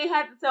 No, he ain't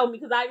had to tell me,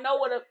 because I know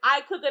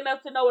I cook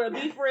enough to know what a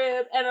beef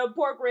rib and a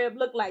pork rib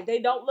look like. They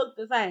don't look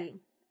the same.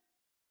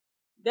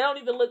 They don't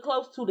even look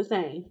close to the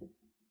same.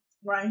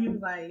 Right, he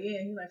was like,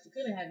 she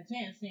could have had a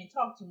chance. She didn't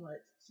talk too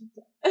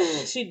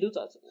much. She do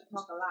talk too much.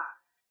 Talk a lot.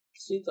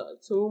 She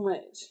talk too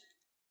much.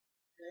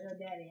 Her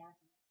daddy,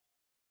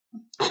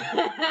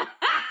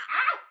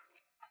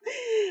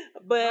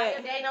 but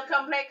your daddy don't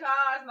come play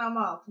cards no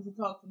more because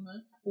he talk too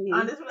much.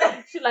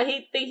 Yeah. She like,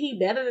 he think he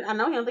better than, I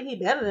know he don't think he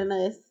better than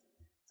us.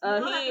 He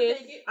is.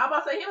 I'm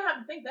about to say, he don't have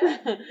to think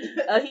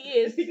that. He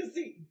is. He can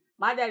see.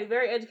 My daddy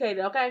very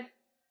educated. Okay,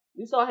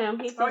 you saw him.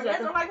 He so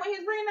yes, like when he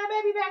was bringing that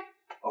baby back,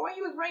 or when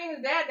he was bringing his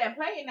dad that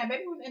plate, and that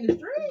baby was in the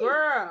street.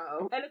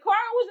 Girl, and the car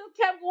was just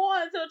kept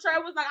going until Tre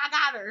was like, "I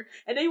got her,"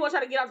 and then he was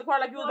trying to get out the car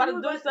like you was about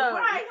to do something.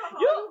 Right?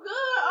 You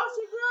good? Oh,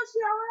 she good?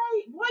 She all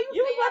right? Boy,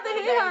 you was about to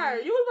hit her.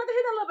 You was about to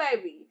hit that little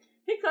baby.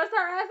 He cussed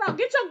her ass out.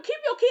 Keep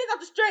your kids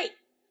out the street.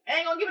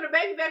 Ain't gonna give her the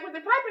baby back with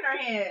the pipe in her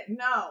hand.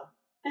 No.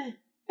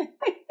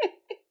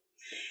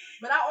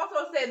 But I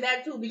also said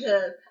that too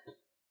because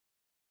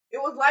it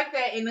was like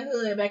that in the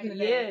hood back in the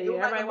day. Yeah,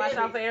 everybody watched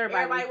out for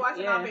everybody. Everybody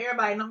watching out for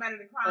everybody, no matter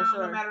the crime,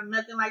 no matter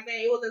nothing like that.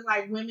 It was just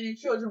like women and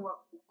children were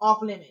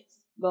off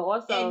limits. But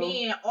also, and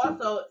then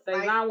also,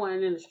 Faison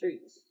wasn't in the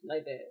streets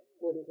like that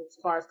with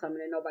cars coming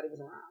and nobody was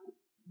around.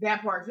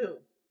 That part too.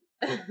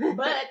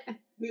 But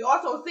we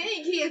also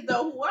seen kids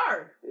though who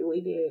were. We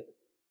did.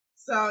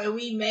 So and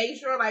we made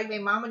sure like their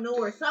mama knew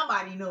or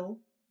somebody knew.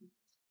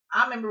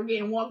 I remember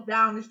getting walked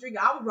down the street.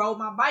 I rode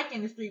my bike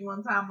in the street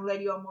one time. A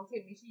lady almost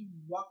hit me. She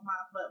walked my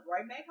butt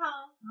right back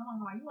home.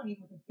 I'm like, you weren't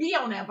even supposed to be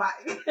on that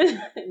bike.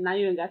 Now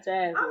you done got your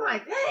ass. I'm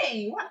like,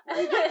 dang, what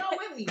you got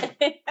going with me? I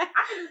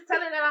can just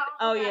tell her that I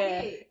Oh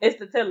yeah, it's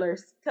the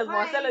tillers. Because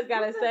Marcella's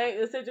got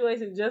a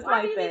situation just Why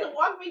like do you that. need to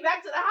walk me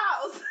back to the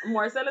house?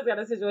 Marcella's got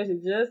a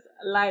situation just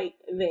like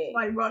that.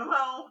 Like run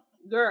home.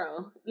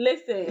 Girl,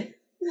 listen.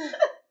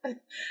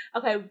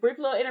 Okay, brief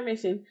little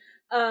intermission.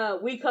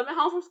 We coming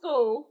home from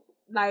school.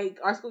 Like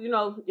our school,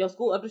 your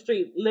school up the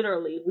street.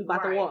 Literally, we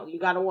about to walk. You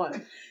gotta walk.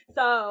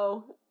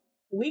 So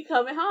we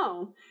coming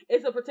home.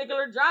 It's a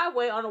particular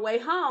driveway on the way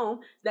home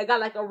that got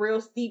like a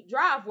real steep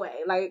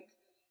driveway. Like,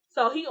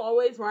 so he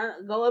always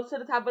go up to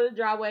the top of the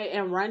driveway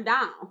and run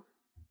down.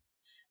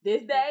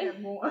 This day,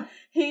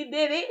 he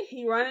did it.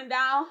 He running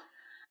down.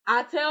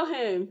 I tell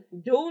him,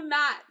 do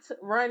not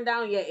run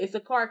down yet. It's a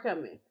car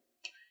coming.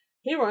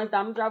 He runs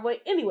down the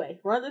driveway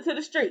anyway. Runs into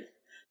the street.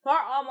 Car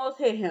almost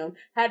hit him.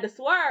 Had to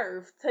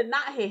swerve to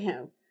not hit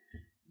him.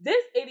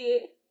 This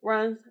idiot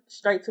runs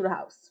straight to the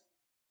house.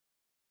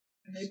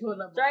 And they pulled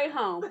up straight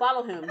home.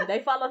 Follow him. They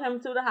followed him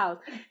to the house.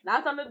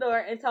 Knocked on the door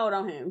and told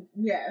on him.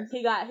 Yes.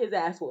 He got his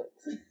ass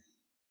whooped.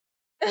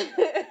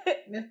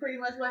 That's pretty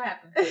much what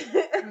happened.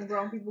 When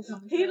grown people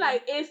come.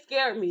 It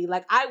scared me.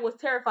 Like, I was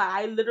terrified.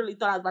 I literally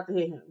thought I was about to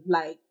hit him.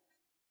 Like,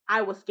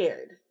 I was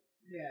scared.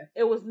 Yes.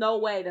 It was no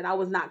way that I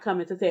was not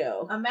coming to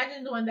tell.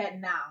 Imagine doing that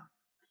now.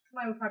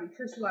 Somebody would probably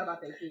curse you out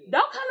about their kids.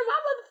 Don't come to my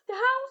mother's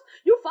house.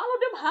 You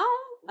followed them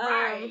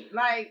home.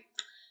 Right.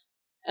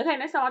 Okay,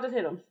 next time I'll just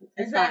hit them.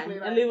 It's exactly.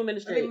 Fine. And leave them in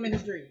the street. Leave them in the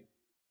street.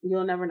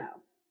 You'll never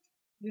know.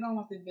 You don't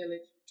want this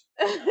village.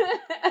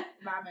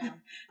 Bye,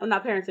 ma'am. I'm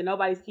not parenting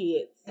nobody's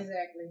kids.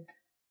 Exactly.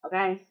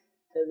 Okay?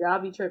 Because y'all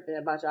be tripping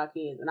about y'all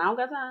kids. And I don't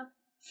got time.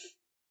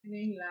 And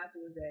then he lied to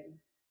his daddy.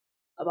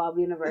 About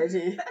being a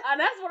virgin. And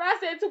that's what I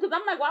said too, because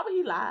I'm like, why would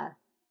he lie?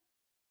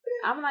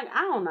 I'm like,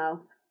 I don't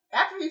know.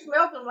 After he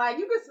smelled them, like,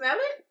 you can smell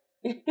it?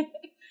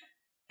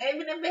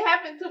 Even if it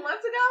happened 2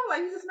 months ago,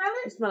 like, you can smell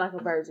it? You smell like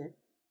a virgin.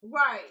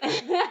 Right. I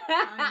ain't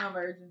no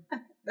virgin.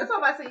 That's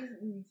what I say.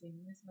 You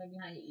smell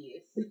behind your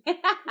ears.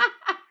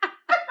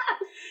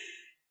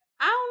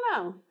 I don't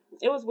know.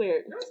 It was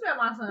weird. Let me smell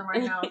my son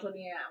right now, so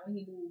then when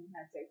he do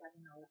have sex, I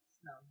can know what it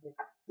smells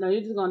different. No,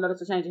 you're just going to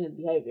notice a change in his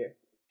behavior.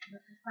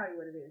 That's probably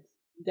what it is.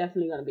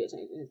 Definitely going to be a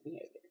change in his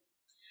behavior.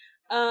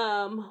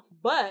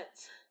 But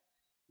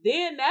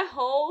then that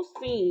whole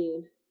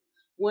scene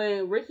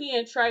when Ricky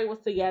and Tre was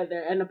together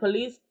and the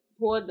police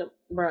pulled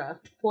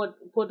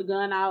the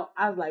gun out,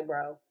 I was like,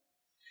 bro.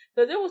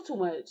 Because it was too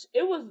much.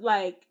 It was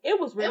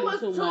really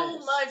too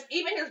much.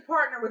 Even his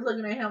partner was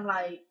looking at him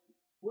like,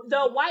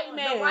 the white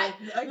man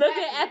exactly.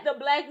 looking at the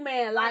black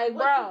man like,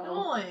 what bro.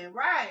 What you doing?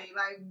 Right.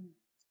 Like,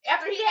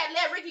 after he had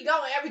let Ricky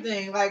go and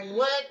everything, like,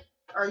 what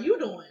are you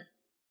doing?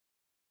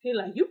 He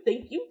like, you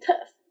think you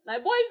tough.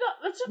 Like, boy,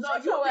 you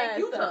think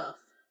you tough.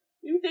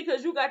 You think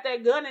because you got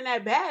that gun and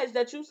that badge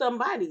that you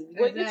somebody.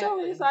 Boy, exactly. Get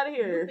your ass out of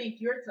here. You think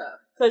you're tough.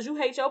 Because you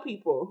hate your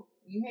people.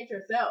 You hate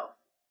yourself.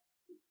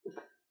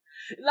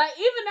 Like,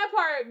 even that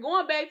part,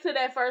 going back to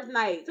that first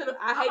night,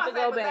 I hate to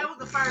go back. That was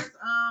the first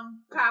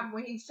cop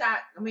when he shot,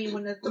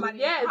 when somebody...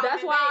 Yes,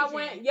 that's why I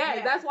went,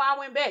 that's why I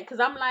went back. Because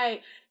I'm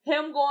like,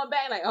 him going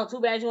back, like, oh, too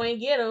bad you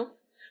ain't get him.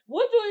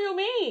 What do you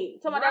mean?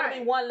 Somebody that would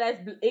be one less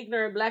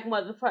ignorant black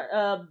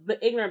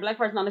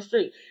person on the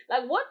street.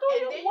 Like, what do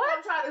you want? And then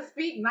you try to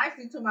speak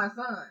nicely to my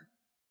son.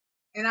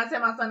 And I tell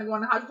my son to go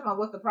in the house, you tell me,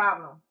 what's the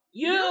problem?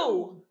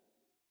 You.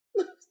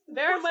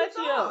 Very much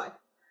you.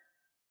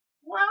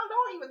 Well,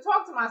 don't even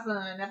talk to my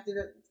son after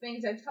the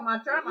things that come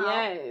out your mouth.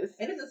 Yes.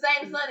 And it's the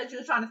same son that you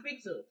were trying to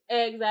speak to.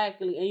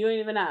 Exactly. And you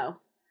didn't even know.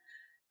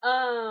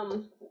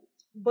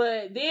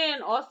 But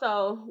then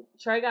also,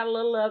 Tre got a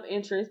little love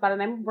interest by the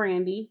name of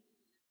Brandy,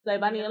 played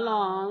by Nia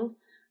Long.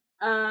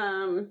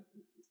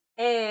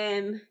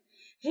 And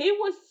he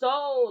was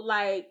so,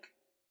 like,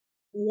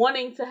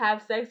 wanting to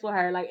have sex with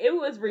her. Like, it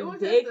was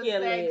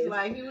ridiculous. Sex,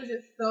 like, he was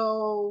just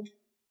so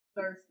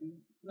thirsty.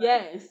 Like,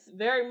 yes,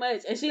 very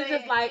much. And she's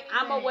just like,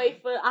 I'm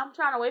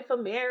trying to wait for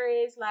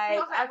marriage. Like,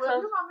 well,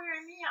 you're gonna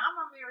marry me, I'm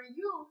gonna marry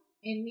you,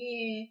 and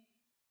then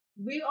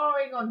we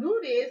already gonna do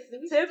this.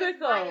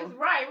 Typical. It's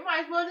right. We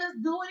might as well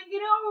just do it and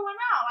get it over with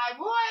now. Like,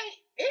 boy,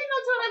 ain't no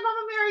time I'm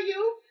gonna marry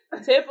you.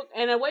 Typical.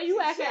 And the way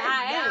you acting,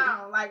 I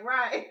am. Like,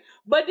 right.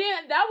 But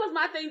then that was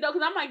my thing though,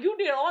 because I'm like, you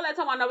did all that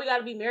time. I know we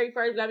gotta be married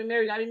first. We gotta be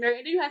married. And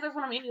then you had sex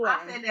with him anyway.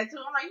 I said that too.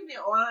 I'm like, you did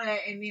all of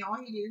that, and then all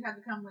he did is have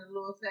to come with a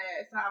little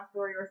sad sob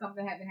story or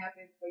something had to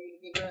happen for you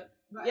to get up.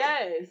 Like,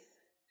 yes.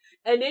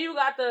 And then you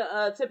got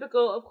the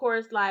typical, of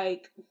course,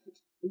 like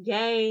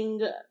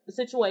gang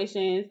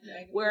situations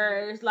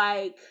where it's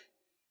like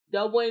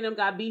Doughboy and them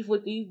got beef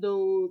with these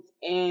dudes,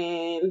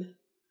 and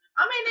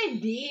I mean they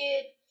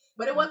did.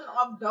 But it wasn't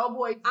off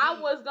Doughboy. I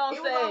was gonna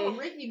say it was off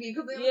Ricky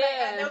because they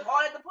was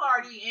all at the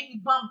party and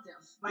he bumped him.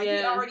 Like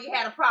he already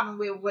had a problem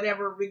with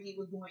whatever Ricky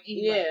was doing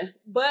anyway. Yeah,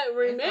 but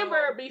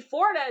remember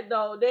before that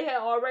though, they had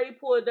already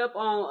pulled up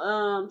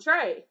on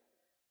Tre.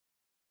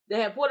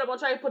 They had pulled up on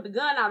Tre, put the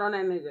gun out on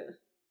that nigga.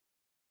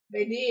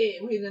 They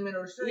did when he was in the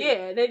middle of the street.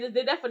 Yeah, they just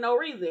did that for no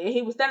reason. And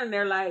he was standing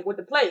there like with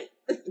the plate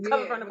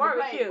coming from the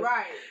barbecue.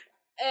 Right.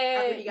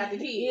 And after he got the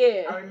key.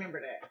 Yeah. I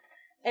remember that.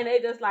 And they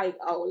just like,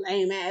 oh,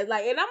 lame ass.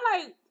 Like, and I'm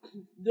like,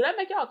 do that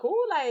make y'all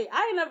cool? Like,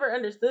 I ain't never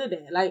understood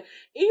that. Like,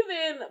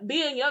 even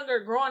being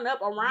younger, growing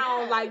up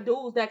around like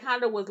dudes that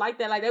kind of was like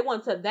that, like they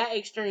went to that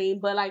extreme,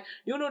 but like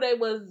you knew they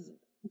was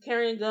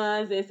carrying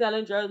guns and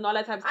selling drugs and all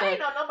that type of stuff. I ain't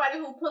know nobody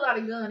who pull out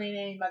a gun and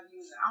ain't about to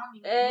use it. I don't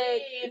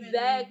even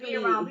live and be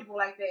around people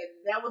like that.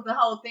 That was the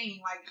whole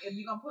thing. Like, if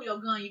you're gonna pull your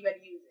gun, you better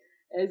use it.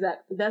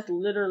 Exactly. That's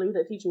literally what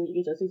they teach you when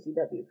you get your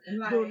CCW.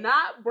 Like, do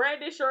not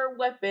brandish your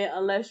weapon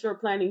unless you're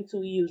planning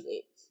to use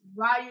it.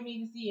 Why you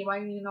need to see it? Why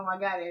you need to know I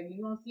got it?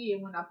 You don't see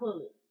it when I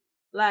pull it.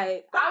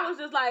 Like, I was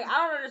just like,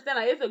 I don't understand.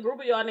 Like, it's a group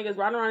of y'all niggas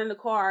riding around in the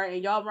car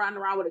and y'all running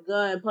around with a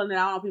gun, pulling it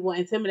out on people,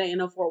 intimidating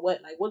them for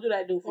what? Like, what do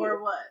that do for you?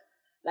 For what?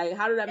 Like,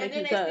 how did that make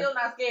you tough? And then they still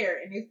not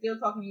scared, and they still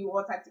talking to you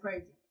all types of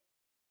crazy.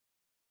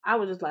 I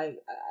was just like...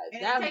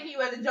 and they taking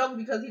you as a joke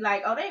because he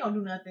like, oh, they ain't gonna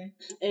do nothing.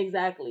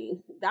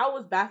 Exactly. That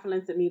was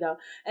baffling to me, though.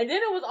 And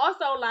then it was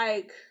also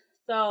like,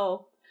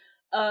 so,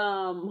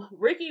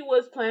 Ricky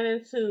was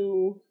planning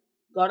to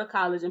go to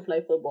college and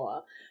play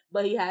football,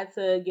 but he had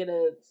to get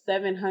a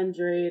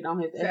 700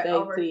 on his SAT.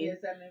 7+.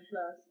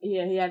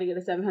 Yeah, he had to get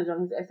a 700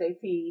 on his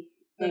SAT.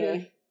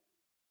 And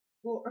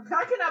well, I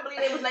cannot believe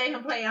they was letting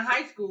him play in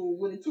high school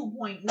with a 2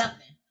 point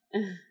nothing.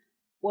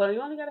 Well, you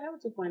only gotta have a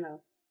 2.0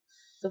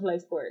 to play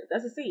sports.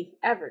 That's a C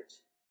average.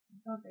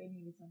 I thought they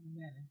needed something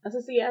better. That's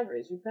a C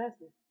average. You pass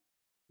it.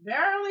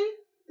 Barely?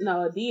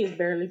 No, a D is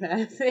barely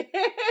passing.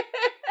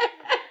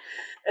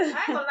 I ain't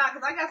gonna lie,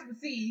 because I got some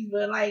C's,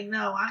 but like,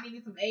 no, I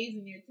needed some A's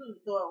in there too to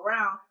throw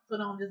around so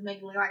don't just make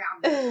it look like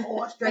I'm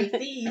all straight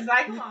C's.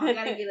 Like, come on, I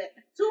gotta get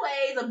 2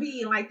 A's, a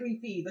B, and like 3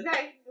 C's,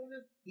 okay? Don't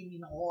just give me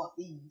no all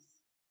C's.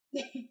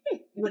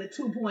 With a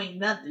 2 point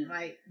nothing,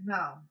 like,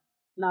 no.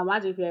 No, my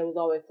GPA was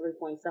always 3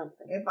 point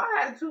something. If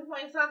I had a 2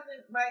 point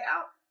something, like,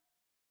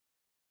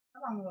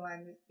 I'm gonna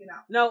like get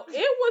out. No, it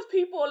was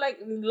people like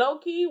low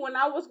key when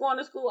I was going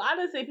to school. I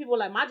didn't see people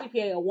like my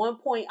GPA at 1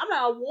 point. I'm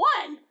like, a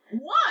 1?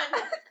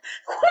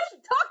 What you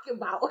talking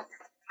about?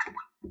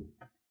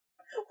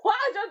 Why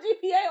is your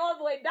GPA all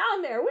the way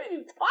down there? What are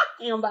you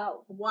talking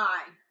about? Why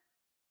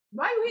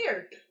you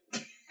here?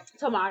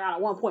 Tell me I got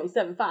a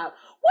 1.75.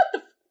 What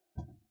the?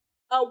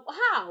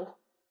 How?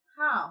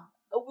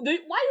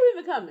 Why you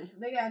even coming?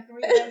 They got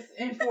 3 F's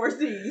and 4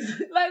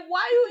 C's. Like,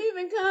 why you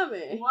even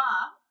coming?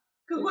 Why?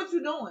 Because what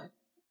you doing?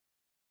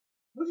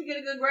 What you get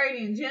a good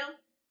grade in, Jim?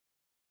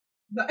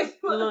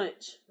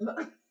 Lunch.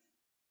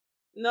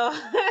 No.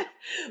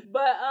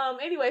 But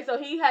anyway, so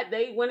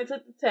they went and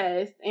took the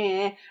test,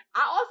 and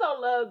I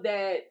also love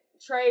that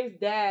Tre's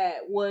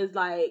dad was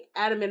like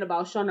adamant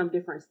about showing them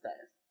different stuff.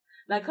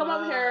 Like, come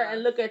over here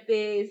and look at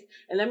this,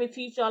 and let me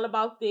teach y'all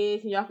about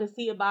this, and y'all can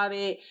see about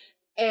it.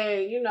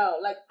 And, you know,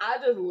 like, I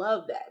just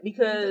love that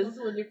because... They took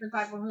them to a different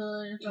type of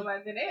hood and stuff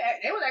like that.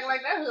 They was acting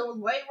like that hood was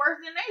way worse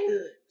than their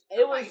hood.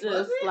 It was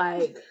just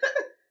like...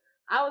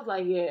 I was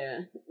like,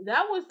 yeah.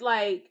 That was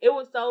like... It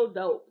was so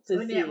dope to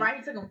see. Then, right,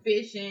 he took them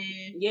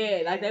fishing.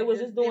 Yeah, like, they was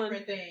just doing...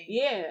 different things.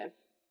 Yeah.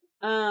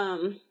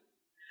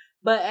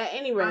 But at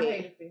any rate... I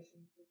hated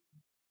fishing.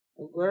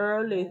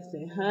 Girl,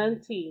 listen,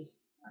 hunty.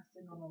 I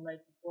sit on the lake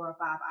for 4 or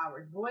 5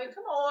 hours. Boy,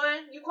 come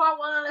on. You caught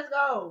one. Let's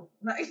go.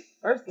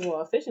 First of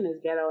all, fishing is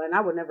ghetto, and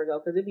I would never go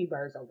because it'd be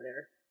birds over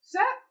there.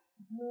 Shut.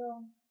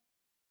 Well,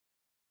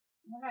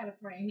 I had a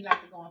friend. He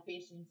liked to go on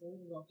fishing, so we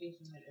would go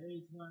fishing like at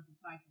least once or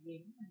twice a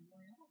week.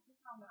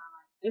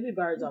 It'd be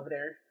birds over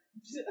there.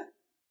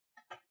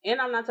 And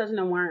I'm not touching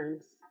them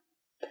worms.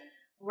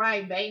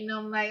 Right, baiting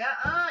them like,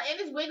 and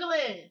it's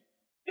wiggling.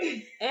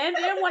 And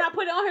then when I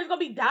put it on here, it's gonna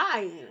be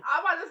dying.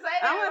 I'm about to say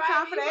that. I don't have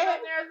time for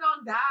that. There, it's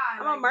gonna die.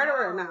 I'm a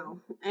murderer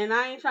now, and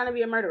I ain't trying to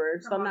be a murderer.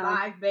 So no.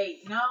 Live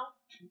bait, no.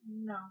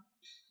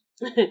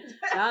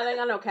 Y'all ain't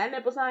got no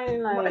catnip or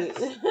something like.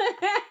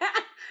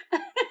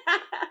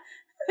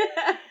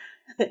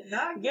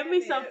 Give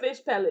me some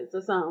fish pellets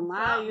or something.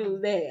 I'll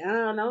use that. I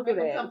don't know. Do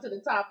that. Come to the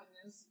top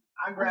and just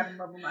I grab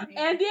them up with my hand.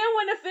 And then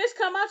when the fish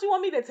come out, you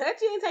want me to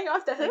touch it and take it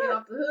off the hook? Take it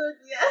off the hook,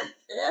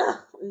 yeah. Ugh,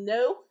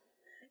 no.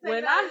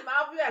 When I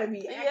mouth, you gotta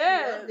be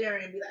up there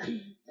and be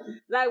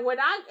like when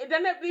it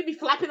doesn't be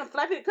flapping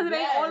because it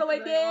ain't all the way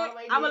dead.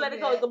 I'm gonna let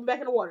it go. It's gonna be back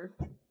in the water.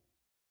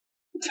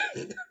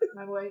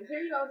 My boy, here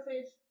you go,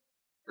 fish.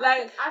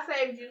 Like I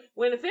saved you.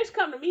 When the fish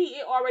come to me,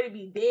 it already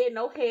be dead,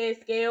 no head,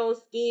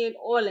 scales, skin,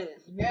 all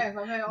that. Yes,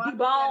 okay.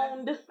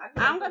 Deboned.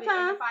 I don't got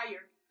time.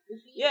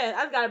 Yeah,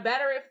 I just gotta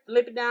batter it,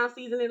 flip it down,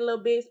 season it a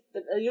little bit,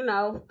 throw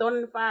it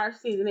in the fire,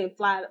 season it,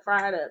 fry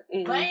it up,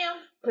 and bam,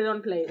 put it on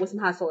the plate with some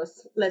hot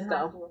sauce. Let's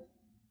go.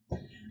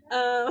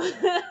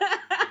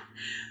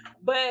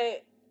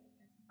 But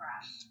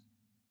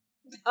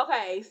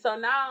okay, so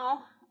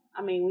now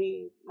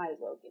we might as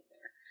well get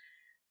there.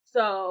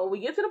 So we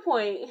get to the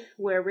point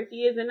where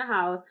Ricky is in the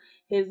house.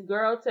 His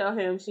girl tell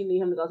him she need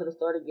him to go to the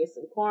store to get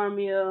some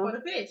cornmeal for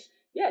the fish.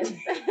 Yes.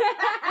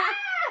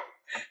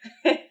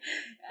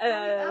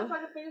 I'm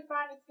trying to finish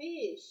buying the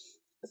fish.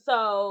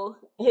 So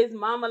his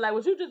mama like,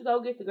 would you just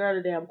go get the girl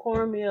the damn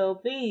cornmeal,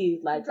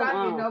 please? Like, come trying to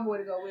on. get Doughboy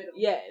to go with him.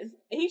 Yes.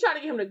 He tried to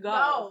get him to go.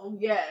 No,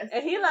 yes.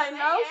 And he like,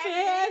 no, she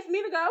asked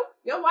me to go.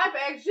 Your wife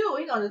asked you.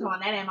 He gonna just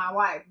want that ain't my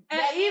wife. And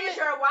that is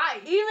your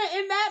wife. Even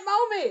in that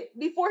moment,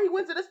 before he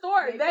went to the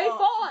store, they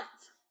fought.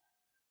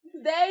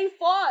 They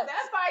fought.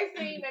 That fight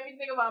scene made me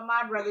think about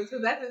my brothers,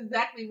 because that's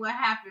exactly what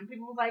happened.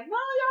 People was like, no,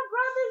 y'all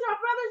brothers,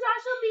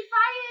 y'all shouldn't be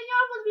fighting.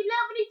 Y'all supposed to be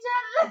loving each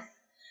other.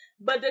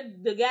 But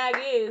the gag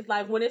is,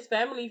 like, when it's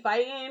family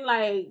fighting,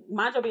 like,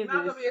 mind your business.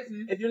 Mind your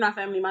business. If you're not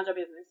family, mind your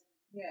business.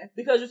 Yes.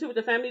 Because you see what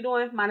the family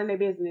doing, minding their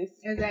business.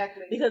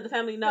 Exactly. Because the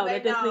family know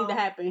that this needs to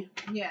happen.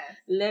 Yes.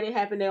 Let it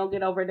happen. They're going to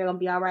get over it. They're going to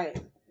be all right.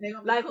 They're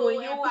going to be like cool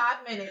when in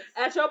 5 minutes.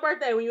 At your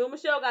birthday, when you and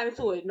Michelle got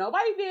into it,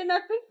 nobody did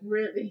nothing.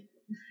 Really?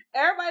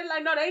 Everybody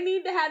like, no, they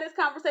need to have this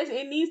conversation.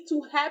 It needs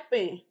to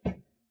happen.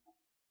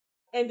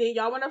 And then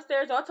y'all went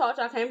upstairs, y'all talked,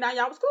 y'all came down,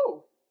 y'all was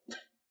cool.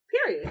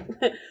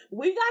 Period.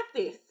 We got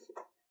this.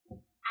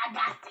 I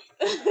got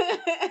this.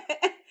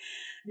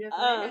 Yes,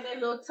 had that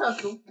little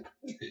tussle.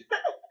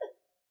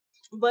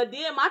 But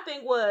then my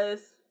thing was,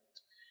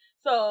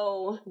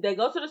 so they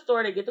go to the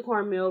store, they get the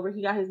cornmeal, where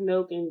he got his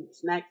milk and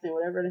snacks and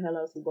whatever the hell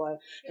else he bought.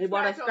 They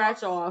bought a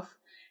scratch off.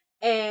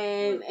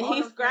 And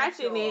he's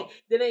scratching it.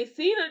 Then they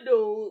see the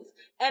dudes,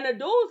 and the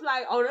dudes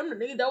like, oh, them the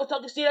niggas that was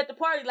talking shit at the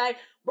party. Like,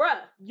 bruh, why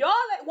y'all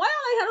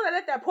ain't handle that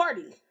at that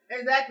party?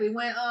 Exactly.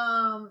 When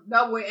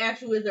Doughboy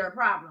asked you, is there a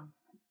problem?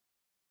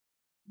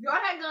 Y'all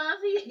had guns?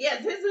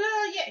 Yes, this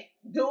yeah.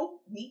 Do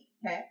we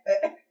have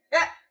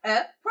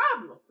a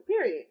problem?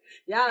 Period.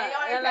 Y'all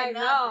like,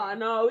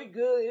 no, we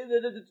good.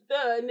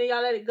 And then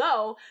y'all let it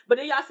go. But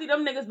then y'all see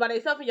them niggas by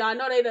themselves, and y'all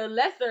know they the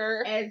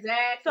lesser.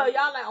 Exactly. So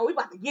y'all like, oh, we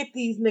about to get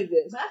these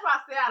niggas. That's why I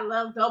say I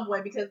love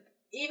Doughboy, because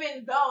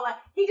even though like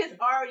he just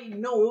already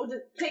knew, it was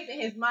just clicked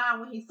in his mind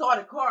when he saw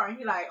the car, and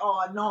he like,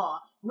 oh no,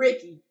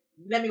 Ricky,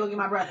 let me go get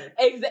my brother.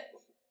 Exactly.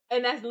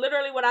 And that's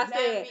literally what I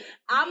said.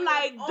 I'm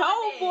like,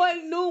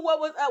 Doughboy knew what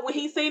was up when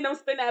he seen them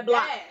spin that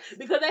block. Yes.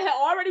 Because they had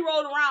already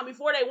rolled around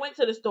before they went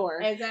to the store.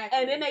 Exactly.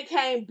 And then they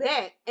came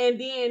back. And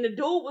then the dude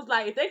was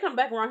like, if they come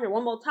back around here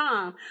one more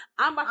time,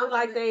 I'm about to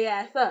light their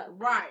ass up.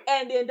 Right.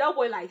 And then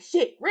Doughboy like,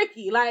 shit,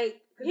 Ricky. Like,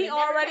 he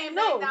already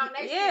knew.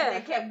 Yeah.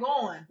 They kept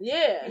going.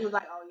 Yeah. He was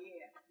like, oh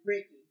yeah,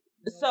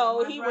 Ricky.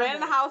 So he ran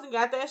in the house and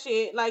got that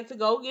shit, like, to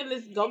go get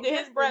his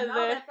brother.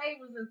 No, that thing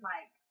was just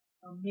like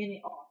a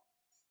minute off.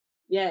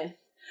 Yes.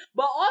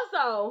 But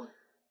also,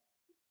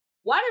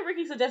 why did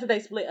Ricky suggest that they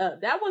split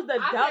up? That was the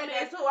dumbest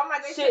said that too. I'm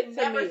like, they shit should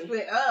never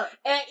split up.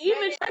 And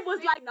even Trey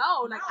was like,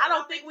 no, I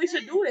don't think we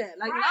should do that.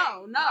 Like,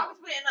 right. No. Why we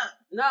splitting up?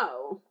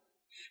 No.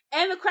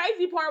 And the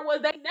crazy part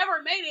was they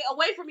never made it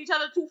away from each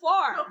other too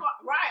far.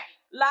 Right.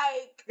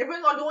 Like, if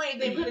we're gonna do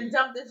anything, we're gonna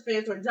jump this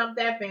fence or jump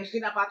that fence,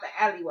 get up out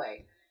the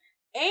alleyway.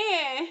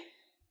 And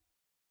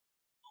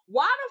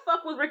why the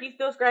fuck was Ricky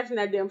still scratching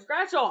that damn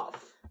scratch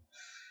off?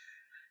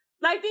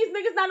 Like, these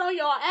niggas not on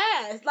your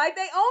ass. Like,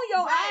 they own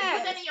your ass.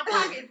 Put that in your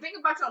pocket. Think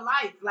about your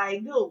life.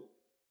 Like, dude.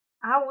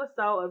 I was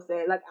so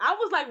upset. Like, I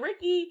was like,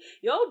 Ricky,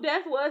 your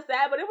death was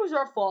sad, but it was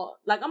your fault.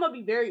 Like, I'm gonna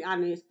be very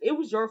honest. It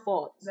was your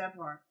fault. That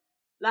part.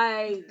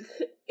 Like,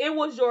 it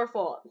was your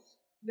fault.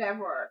 That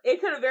part. It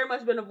could have very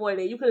much been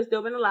avoided. You could have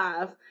still been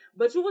alive.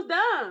 But you was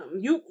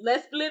dumb.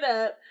 Let's split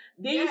up.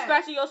 Then you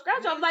scratching your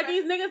scratch off. Like,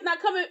 these niggas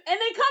not coming. And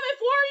they coming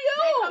for you.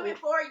 They coming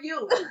for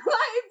you. Like,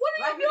 what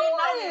are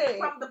you doing?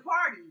 From the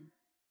party.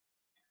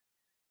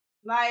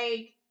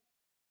 Like,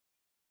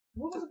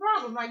 what was the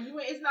problem? Like,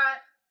 it's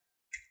not.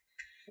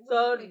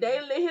 So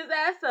they lit his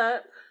ass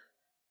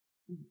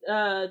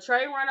up.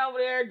 Tre run over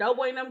there.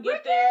 Doughboy and them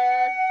get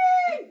there.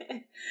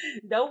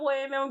 Doughboy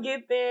and them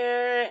get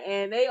there,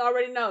 and they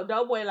already know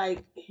Doughboy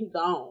like he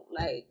gone.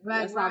 Like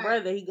that's my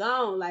brother. He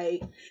gone.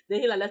 Like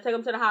then he like, let's take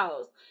him to the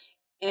house.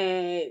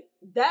 And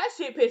that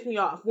shit pissed me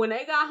off. When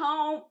they got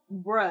home,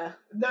 bruh.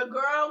 The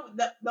girl,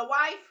 the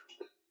wife,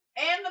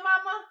 and the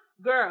mama.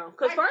 Girl,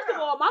 because first of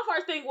all, my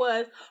first thing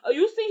was,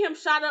 you see him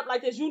shot up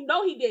like this, you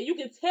know he dead. You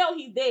can tell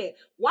he's dead.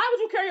 Why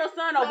would you carry your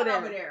son over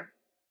there?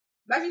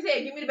 Like you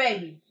said, give me the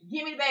baby.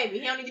 Give me the baby.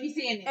 He don't need to be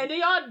seeing this. And then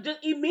y'all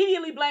just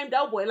immediately blamed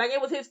Doughboy like it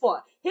was his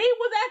fault. He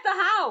was at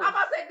the house. I'm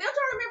about to say, don't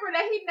y'all remember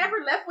that he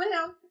never left with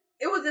him?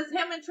 It was just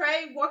him and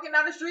Tre walking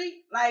down the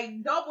street.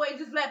 Like, Doughboy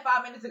just left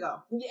 5 minutes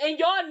ago. And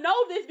y'all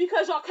know this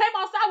because y'all came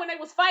outside when they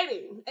was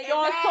fighting. And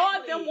y'all saw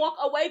them walk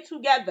away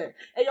together.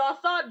 And y'all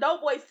saw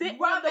Doughboy sit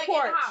on the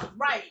porch.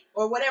 Right.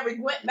 Or whatever. He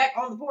went back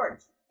on the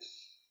porch.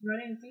 You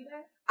didn't see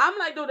that? I'm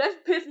like, dude,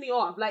 that pissed me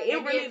off. Like,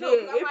 it really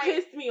did. It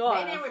pissed me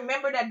off. They didn't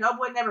remember that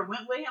Doughboy never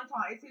went with him, so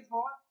it's his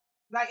fault.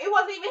 Like, it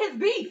wasn't even his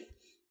beef.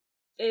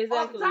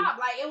 Exactly. On top,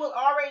 like, it was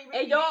already Ricky.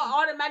 And y'all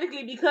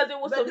automatically, because it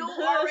was some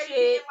hood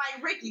shit.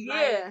 Like Ricky,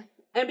 yeah. Like,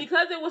 and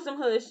because it was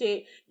some hood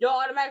shit,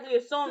 y'all automatically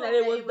assumed that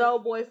it was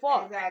Doughboy's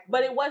fault. Exactly.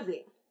 But it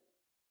wasn't.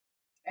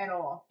 At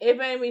all. It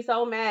made me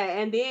so mad.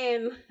 And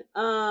then,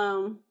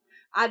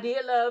 I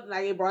did love,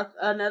 like, it brought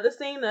another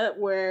scene up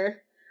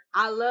where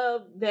I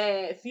love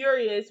that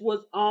Furious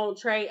was on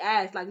Trey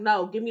ass. Like,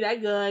 no, give me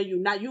that gun. You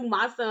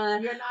my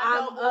son. You're not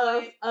I'm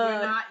Doughboy.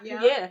 You're not,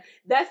 yeah.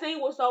 That scene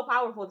was so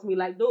powerful to me.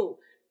 Like, dude,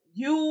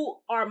 you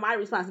are my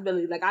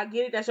responsibility. Like, I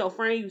get it, that's your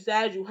friend, you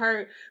sad, you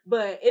hurt,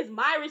 but it's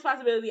my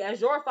responsibility as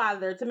your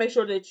father to make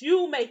sure that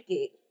you make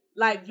it.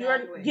 Like,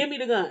 give me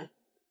the gun.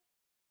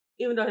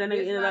 Even though that nigga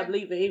ended up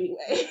leaving anyway.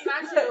 It's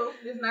not you.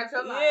 It's not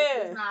your life.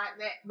 Yeah. It's not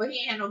that. But he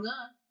ain't had no gun.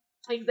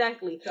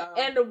 Exactly. So,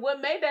 and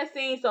what made that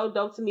scene so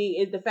dope to me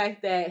is the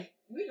fact that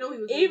we knew he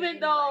was even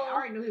though I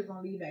already knew he was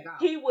gonna leave back out.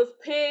 He was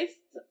pissed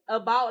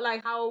about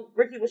like how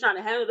Ricky was trying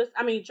to handle this.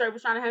 I mean, Trey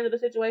was trying to handle the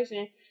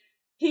situation.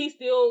 He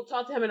still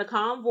talked to him in a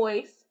calm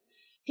voice.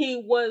 He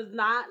was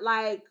not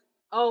like,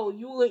 oh,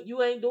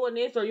 you ain't doing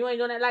this or you ain't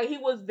doing that. Like, he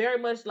was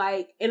very much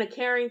like in a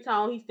caring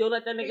tone. He still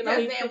let that nigga know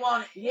he didn't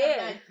want him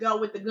to go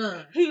with the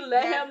gun. He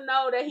let him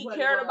know that he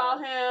cared about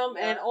him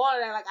and all of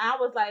that. Like, I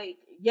was like,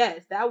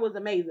 yes, that was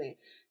amazing.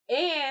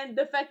 And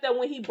the fact that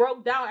when he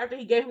broke down after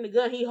he gave him the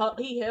gun, he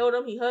held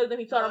him, he hugged him,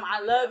 he told him,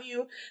 I love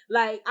you.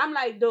 Like, I'm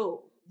like, dude,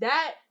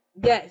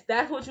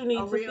 that's what you need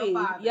to see.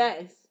 Father.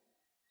 Yes.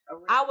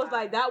 I was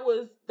like, that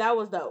was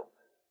dope.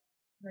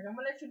 Like, I'm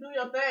gonna let you do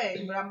your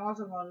thing, but I'm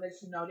also gonna let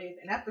you know this,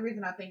 and that's the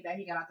reason I think that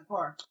he got out the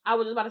car. I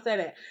was just about to say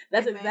that.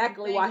 That's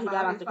exactly why he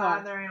got out the car.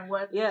 Father and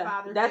what his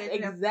father that's said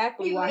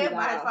exactly why he got out.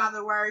 He lived by his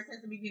father's words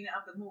since the beginning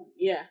of the movie.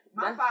 Yeah,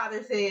 my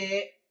father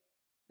said.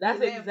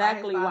 That's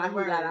exactly why he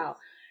got out.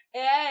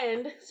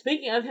 And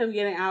speaking of him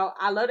getting out,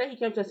 I love that he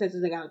came to his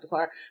senses and got out the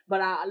car. But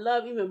I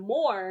love even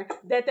more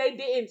that they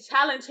didn't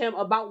challenge him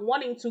about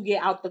wanting to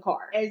get out the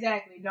car.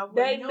 Exactly.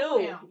 They knew.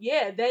 Him.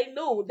 Yeah, they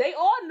knew. They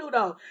all knew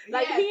though.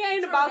 Like, he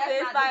ain't about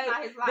this.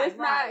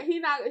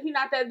 He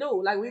not that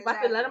dude. Like, we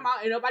about to let him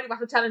out, and nobody about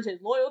to challenge his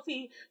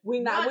loyalty.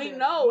 We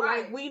know.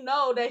 Like, we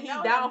know that he's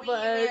down for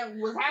us.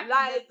 Was happy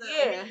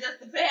just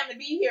for him to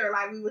be here.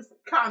 Like, we was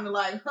kind of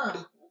like,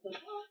 huh.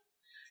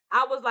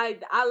 I was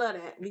like, I love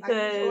that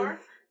because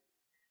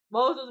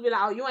most would be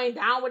like, oh, you ain't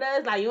down with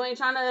us, like you ain't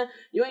trying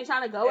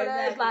to go with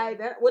us, like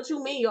that. What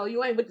you mean, yo?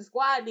 You ain't with the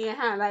squad, then,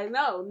 huh? Like,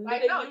 no,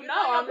 like, no, you know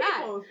I'm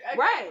not. Exactly.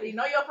 Right? You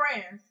know your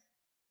friends.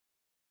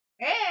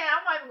 And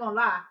I'm not even gonna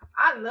lie,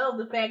 I love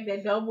the fact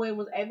that Doughboy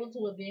was able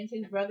to avenge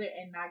his brother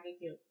and not get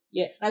killed.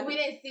 Yeah, like we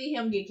didn't see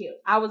him get killed.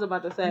 I was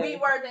about to say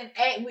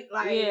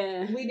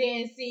we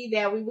didn't see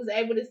that. We was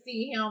able to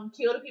see him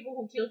kill the people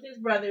who killed his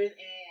brothers,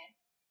 and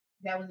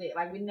that was it.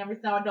 Like, we never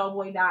saw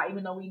Doughboy die,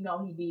 even though we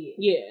know he did.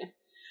 Yeah.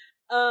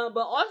 But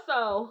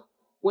also,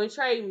 when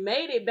Trey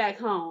made it back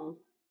home,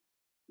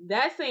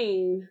 that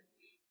scene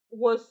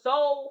was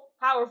so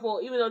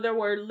powerful, even though there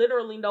were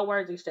literally no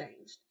words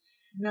exchanged.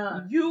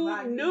 None.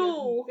 You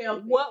knew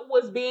what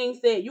was being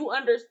said. You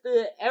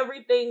understood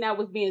everything that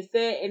was being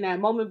said in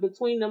that moment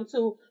between them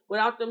two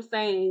without them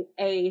saying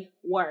a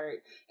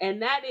word.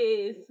 And that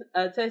is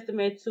a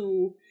testament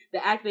to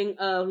the acting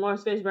of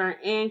Lawrence Fishburne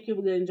and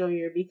Cuba Gooding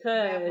Jr.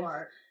 because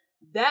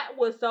that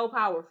was so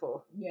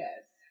powerful. Yes.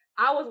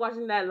 I was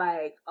watching that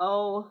like,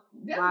 oh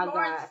my God.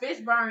 Lawrence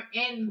Fishburne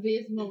in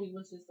this movie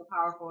was just so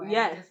powerful. And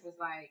it just was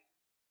like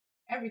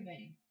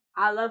everything.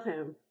 I love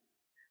him.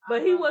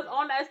 But he was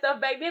on that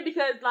stuff back then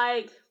because,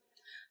 like,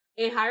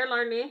 in Higher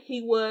Learning,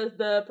 he was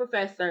the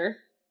professor.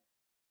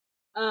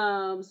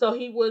 So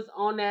he was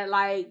on that,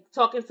 like,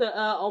 talking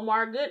to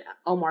Omar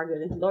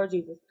Gooding, Lord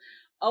Jesus,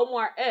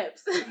 Omar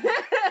Epps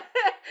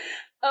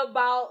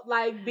about,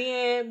 like,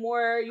 being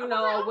more, you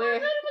know,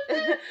 aware.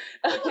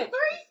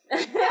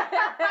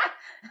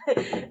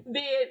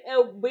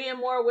 being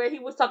more aware. He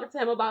was talking to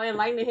him about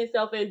enlightening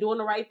himself and doing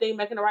the right thing,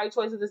 making the right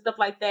choices and stuff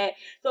like that.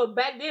 So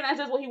back then, that's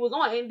just what he was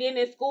on. And then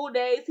in school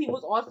days, he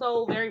was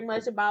also very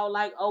much about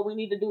like, oh, we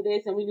need to do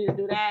this and we need to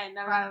do that and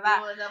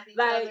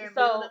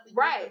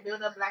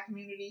build up black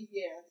communities.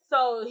 Yeah.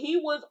 So he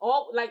was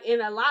all like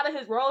in a lot of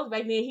his roles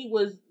back then.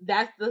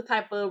 That's the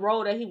type of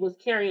role that he was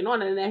carrying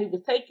on and that he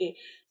was taking.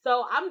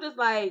 So I'm just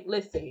like,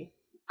 listen,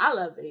 I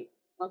love it.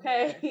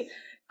 Okay. Yes.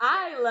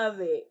 I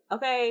love it.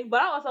 Okay.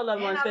 But I also love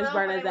Lawrence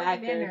Fishburne as an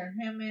actor. Dinner.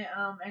 Him and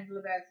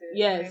Angela Bassett.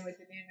 Yes. They went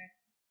to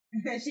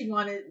dinner. She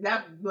wanted,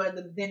 that was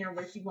the dinner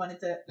where she wanted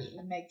to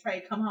make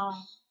Trey come home.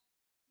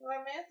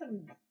 Like, man,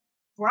 some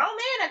grown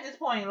man at this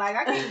point. Like,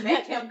 I can't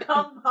make him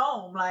come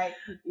home. Like,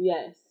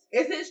 yes.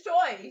 It's his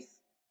choice.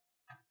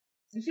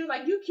 And she was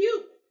like, you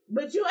cute,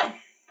 but you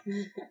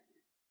ain't.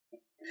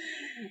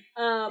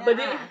 But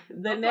then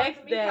the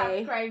next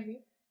day,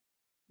 crazy.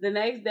 The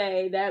next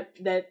day,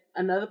 that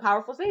another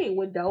powerful scene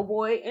with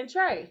Doughboy and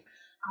Trey.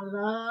 I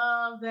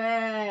love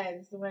that.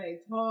 It's the way they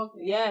talk.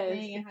 Yes,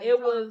 it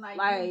was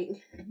like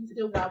you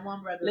still got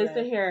one brother.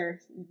 Listen here,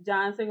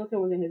 John Singleton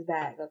was in his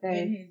bag.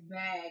 Okay, in his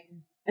bag,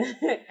 and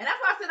that's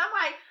why I said I'm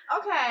like,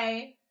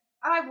 okay,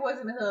 I like Boyz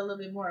N the Hood a little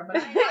bit more,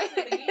 but I ain't watching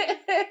it again.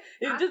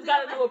 You just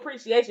got a new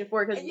appreciation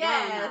for it because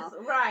yes,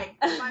 right.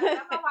 I'm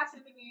not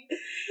watching it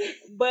again.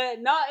 But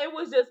no, it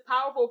was just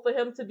powerful for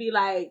him to be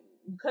like,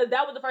 because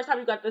that was the first time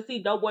you got to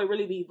see Doughboy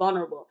really be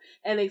vulnerable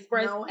and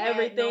express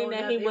everything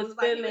that he was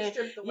feeling.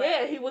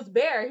 Yeah, he was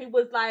bare. He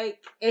was like,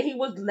 and he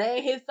was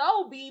letting his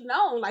soul be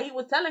known. Like, he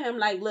was telling him,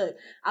 like, look,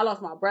 I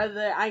lost my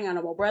brother. I ain't got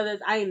no more brothers.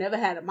 I ain't never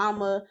had a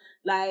mama.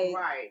 Like,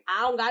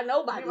 I don't got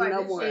nobody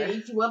no more. Shit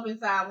eat you up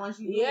inside once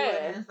you do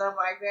it and stuff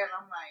like that. And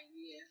I'm like,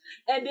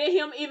 yeah. And then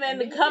him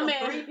even coming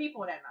 3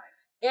 people that night.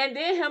 And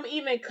then him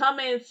even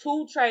coming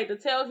to Tre to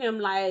tell him,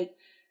 like,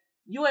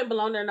 you ain't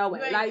belong there no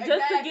way. Like,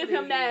 just to give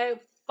him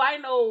that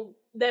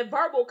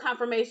verbal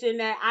confirmation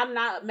that I'm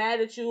not mad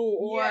at you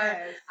or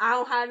I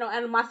don't have no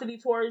animosity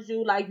towards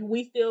you. Like,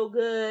 we still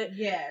good.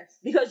 Yes.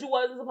 Because you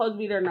wasn't supposed to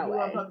be there no way. You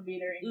weren't supposed to be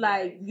there anyway.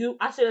 Like,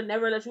 I should have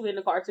never let you get in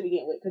the car to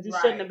begin with because you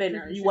shouldn't have been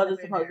there. You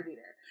wasn't supposed to be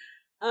there.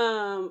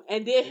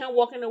 And then him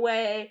walking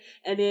away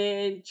and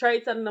then Tre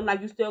telling them,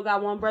 like, you still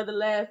got one brother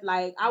left.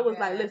 Like, I was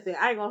like, listen,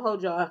 I ain't gonna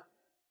hold y'all.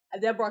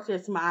 That brought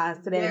tears to my eyes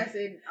today. Yes,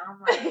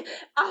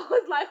 I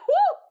was like,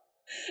 whoo!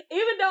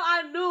 Even though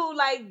I knew,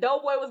 like,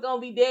 Doughboy was gonna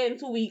be dead in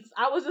 2 weeks,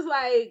 I was just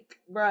like,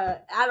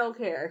 bruh, I don't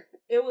care.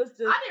 It was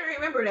just... I didn't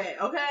remember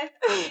that, okay?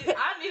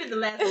 I needed the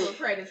last little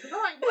credits. Because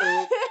I'm like,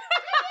 what?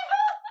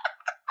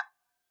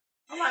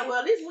 I'm like, well,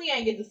 at least we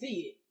ain't get to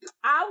see it.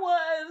 I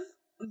was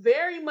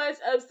very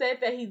much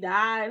upset that he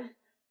died.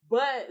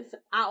 But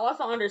I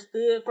also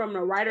understood from the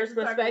writer's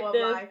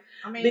perspective,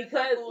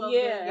 because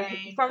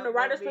from the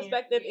writer's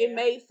perspective, it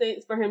made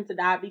sense for him to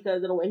die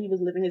because of the way he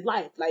was living his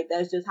life. Like,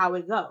 that's just how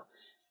it go.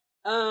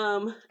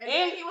 And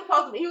then he was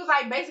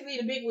like basically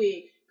the big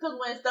wig, because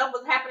when stuff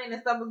was happening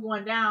and stuff was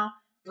going down,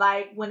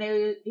 like when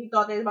he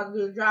thought they was about to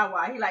do the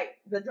drive-by,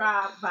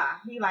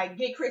 he like,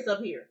 get Chris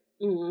up here.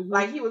 Mm-hmm.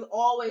 Like, he was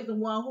always the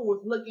one who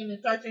was looking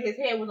and searching. His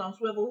head was on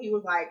swivel. He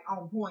was like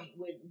on point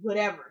with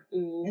whatever.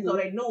 Mm-hmm. And so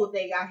they knew if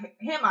they got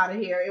him out of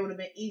here, it would have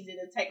been easy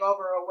to take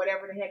over or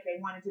whatever the heck they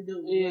wanted to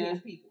do with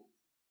his people.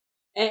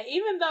 And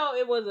even though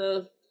it was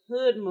a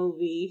hood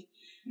movie,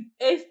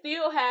 it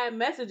still had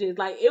messages.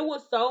 Like, it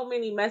was so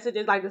many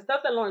messages. Like, the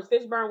stuff that Lawrence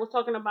Fishburne was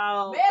talking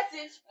about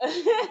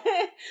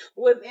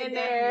was in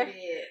there.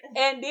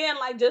 And then,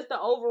 like, just the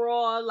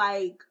overall,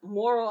 like,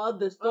 moral of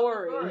the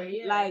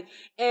story. Like,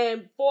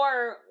 and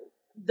for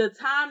the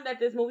time that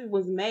this movie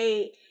was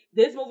made,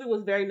 this movie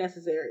was very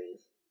necessary.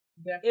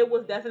 Definitely. It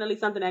was definitely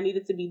something that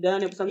needed to be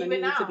done. It was something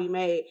that needed to be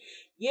made.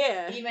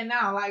 Yeah. Even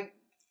now, like,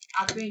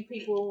 I think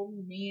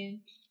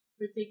men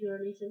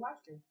particularly should watch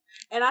this.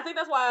 And I think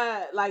that's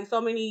why, like,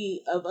 so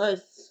many of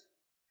us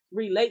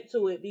relate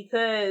to it,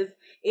 because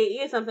it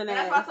is something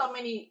that's why so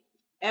many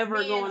men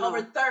going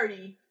over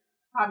 30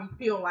 probably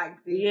feel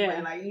like this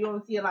way. Like, you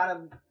don't see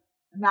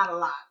not a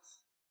lot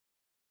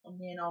of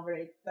men over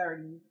their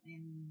 30s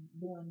and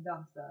doing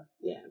dumb stuff.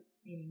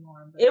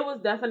 Anymore. But it was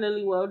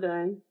definitely well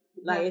done.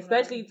 Like,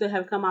 especially to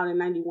have come out in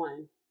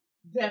 91.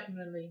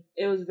 Definitely.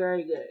 It was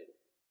very good.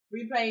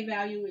 Replay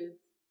value is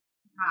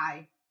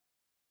high.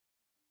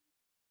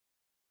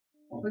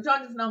 But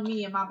y'all just know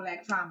me and my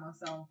black trauma,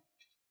 so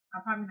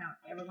I'm probably not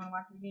ever going to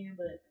watch it again,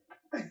 but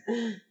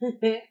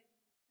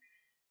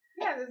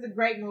yeah, this is a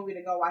great movie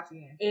to go watch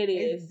again. It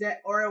is.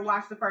 Or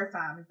watch the first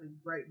time. It's a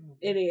great movie.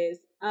 It is.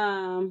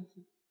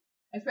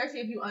 Especially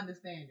if you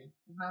understand it.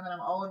 Now that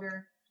I'm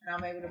older and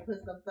I'm able to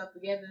put some stuff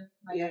together,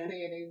 like I said,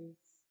 it was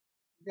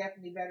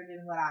definitely better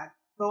than what I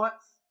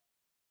thought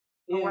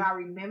or what I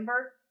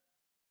remember.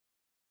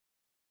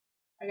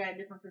 I got a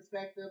different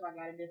perspective. I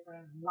got a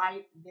different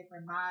light,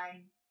 different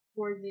mind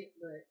towards it,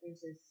 but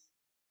it's just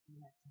the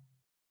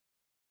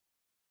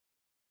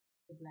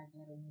black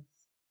ghetto-ness.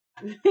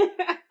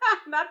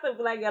 Not the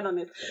black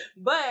ghetto-ness,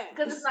 but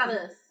because it's not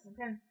us.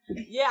 Okay.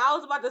 Yeah, I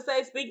was about to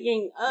say,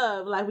 speaking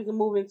of, like, we can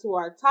move into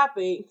our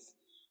topics.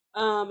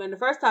 And the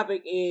first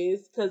topic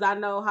is, because I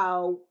know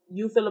how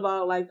you feel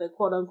about, like, the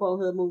quote unquote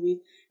hood movies,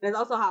 and it's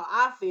also how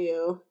I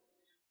feel.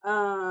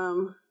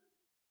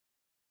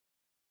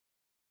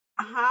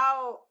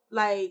 How,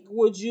 like,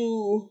 would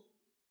you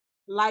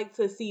like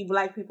to see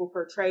black people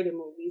portrayed in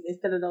movies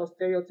instead of those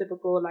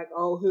stereotypical, like,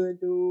 old hood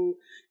dude,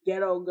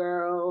 ghetto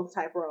girl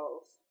type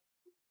roles?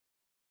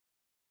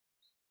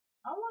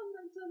 I want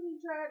them to be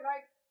portrayed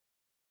like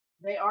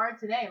they are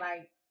today,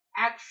 like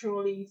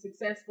actually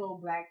successful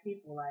black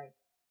people. Like,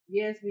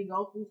 yes, we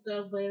go through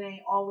stuff, but it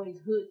ain't always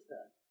hood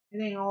stuff.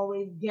 It ain't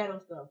always ghetto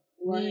stuff.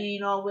 Right. We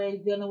ain't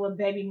always dealing with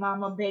baby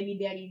mama, baby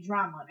daddy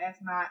drama. That's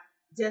not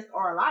just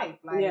our life.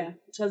 Like, yeah,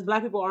 because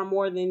black people are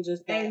more than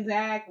just that.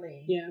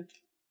 Exactly. Yeah.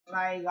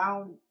 Like,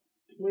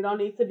 we don't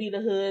need to be the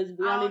hoods.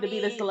 We don't need to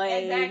be the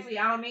slaves. Exactly.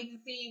 I don't need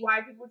to see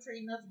white people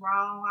treating us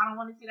wrong. I don't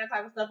want to see that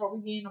type of stuff, or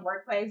we be in the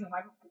workplace and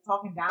white people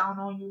talking down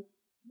on you.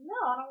 No,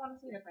 I don't want to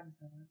see that type of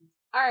stuff.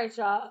 All right,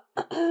 y'all.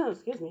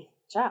 Excuse me.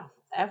 Ciao.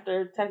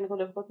 After technical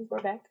difficulties,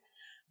 we're back.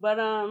 But,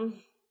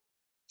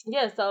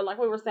 yeah, so like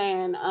we were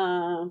saying,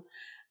 I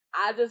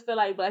just feel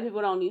like black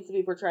people don't need to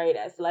be portrayed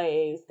as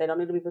slaves. They don't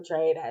need to be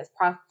portrayed as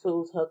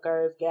prostitutes,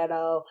 hookers,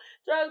 ghetto,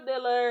 drug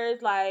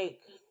dealers. Like,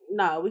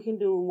 no, we can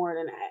do more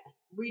than that.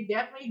 We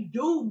definitely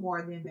do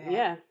more than that.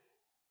 Yeah.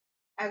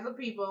 As a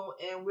people,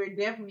 and we're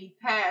definitely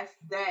past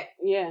that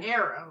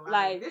era.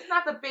 Like, it's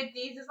not the 50s,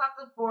 it's not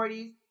the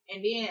 40s,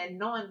 And then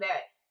knowing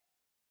that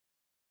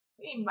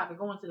we ain't about to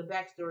go into the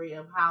backstory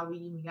of how we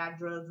even got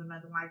drugs or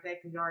nothing like that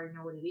because you already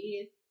know what it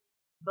is.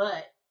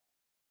 But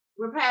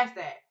we're past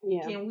that.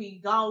 Yeah. Can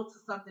we go to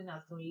something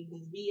else? Can we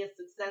just be a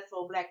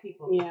successful Black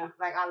people? Yeah.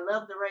 Like, I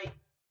love the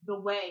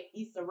way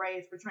Issa Rae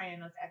is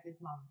portraying us at this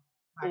moment.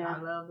 Like,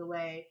 I love the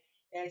way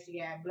that she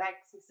got Black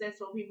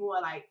successful people.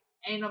 Like,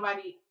 ain't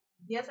nobody.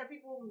 Yes, are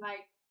people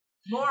like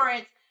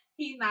Lawrence.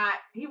 He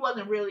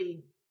wasn't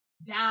really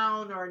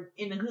down or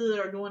in the hood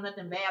or doing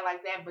nothing bad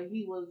like that, but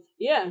he was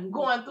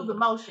going through the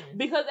motions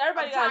because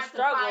everybody got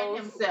struggles, to find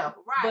himself,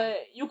 right? But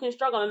you can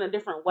struggle in a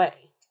different way.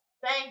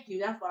 Thank you.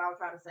 That's what I was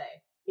trying to say.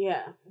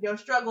 Yeah, your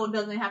struggle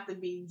doesn't have to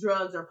be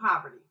drugs or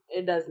poverty.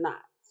 It does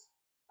not.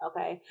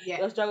 Okay. Yeah.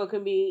 Your struggle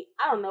could be,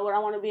 I don't know what I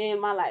want to be in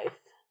my life.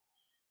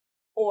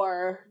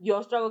 Or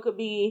your struggle could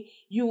be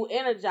you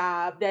in a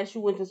job that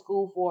you went to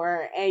school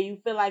for and you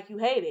feel like you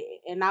hate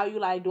it. And now you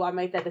like, do I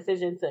make that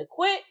decision to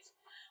quit?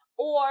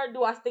 Or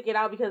do I stick it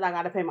out because I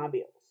got to pay my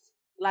bills?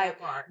 Like,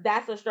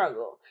 that's a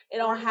struggle. It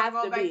don't have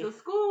to be. Go back to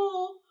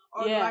school,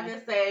 or do I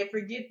just say,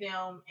 forget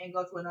them and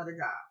go to another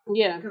job?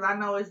 Yeah. Because I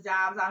know it's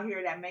jobs out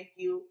here that make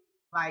you,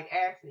 like,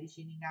 Ashley,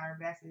 she didn't got her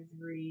bachelor's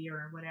degree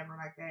or whatever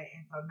like that.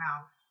 And so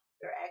now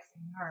they're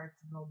asking her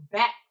to go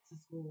back to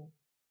school.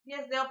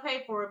 Yes, they'll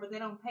pay for it, but they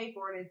don't pay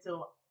for it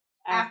until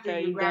after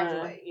you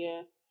graduate.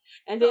 Yeah.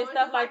 And then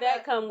stuff like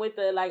that come with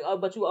the, like, oh,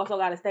 but you also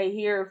got to stay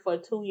here for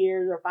 2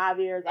 years or 5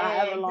 years,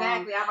 however long.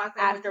 Exactly. I'm about to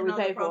say, after we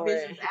pay for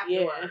it. Afterwards.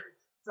 Yeah.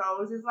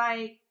 So it's just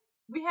like,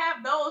 we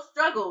have those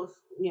struggles.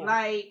 Yeah.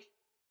 Like,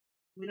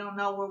 we don't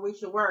know where we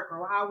should work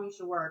or how we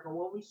should work or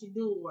what we should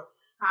do or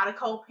how to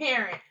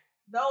co-parent.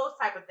 Those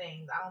type of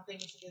things. I don't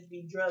think it should just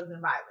be drugs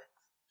and violence.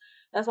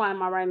 That's why in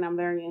my writing, I'm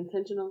very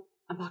intentional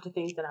about the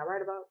things that I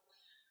write about.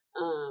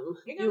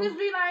 It could just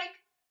be like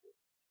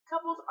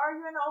couples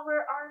arguing over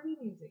R&B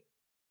music.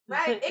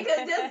 Like, it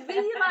could just be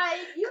like,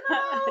 you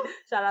know.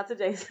 Shout out to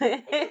Jason.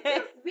 It could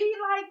just be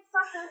like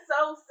something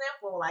so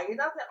simple. Like, it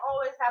doesn't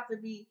always have to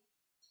be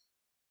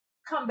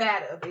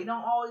combative. It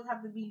don't always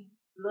have to be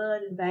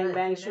blood and bang,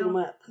 bang, shoot 'em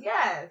up.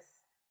 Yes.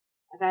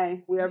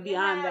 Okay, we are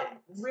beyond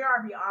that. We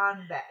are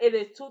beyond that. It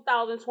is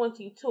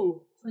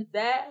 2022.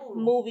 That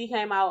movie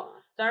came out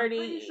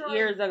 30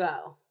 years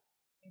ago.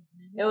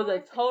 It was a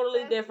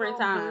totally different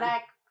time.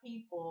 Black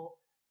people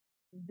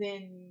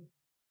than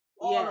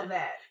all of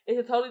that.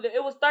 It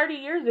was 30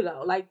 years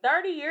ago. Like,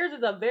 30 years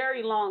is a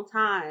very long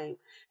time.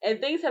 And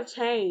things have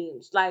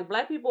changed. Like,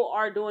 Black people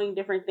are doing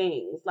different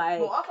things.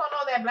 Like, well, also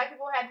know that Black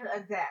people had to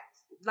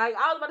adapt. Like,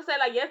 I was about to say,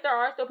 like, yes, there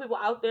are still people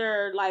out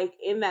there, like,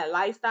 in that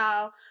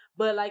lifestyle.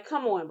 But, like,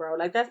 come on, bro.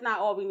 Like, that's not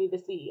all we need to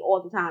see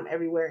all the time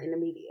everywhere in the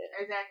media.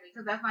 Exactly.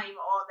 Because that's not even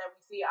all that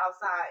we see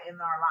outside in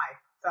our life.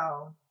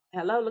 So...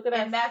 Hello, look at us.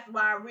 And that's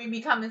why we're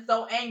becoming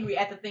so angry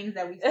at the things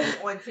that we see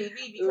on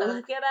TV, because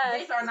look at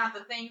us. These are not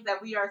the things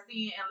that we are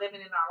seeing and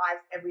living in our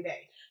lives every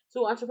day.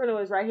 2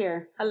 entrepreneurs right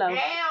here. Hello.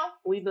 Now,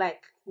 we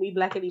black. We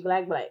blackity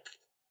black.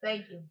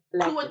 Thank you.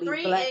 Blackity, 2 and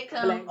 3 black,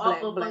 income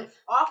black,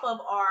 off of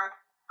our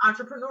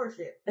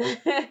entrepreneurship.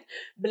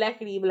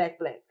 Blackity black.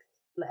 Black.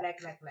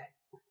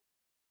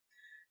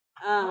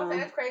 I was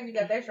saying, it's crazy you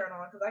got that shirt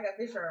on, because I got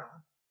this shirt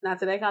on. Not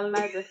today,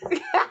 colonizer.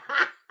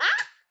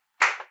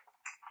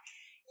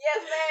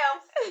 Yes, ma'am.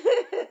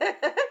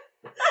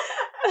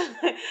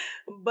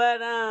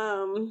 But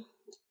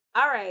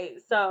all right.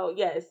 So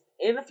yes,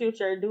 in the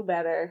future, do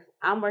better.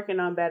 I'm working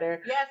on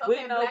better. Yes,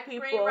 okay. We know Black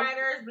people,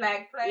 screenwriters,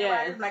 Black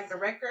playwrights, Black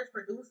directors,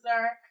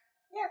 producer.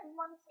 Yes, we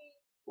want to see.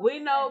 We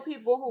know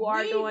people who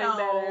are doing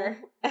better.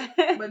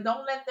 But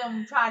don't let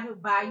them try to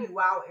buy you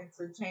out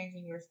into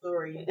changing your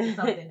story into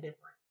something different.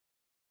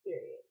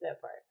 Period. That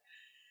part.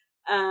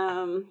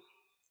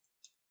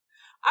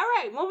 All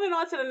right, moving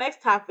on to the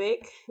next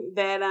topic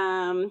that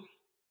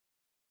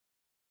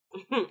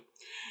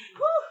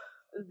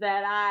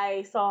that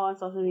I saw on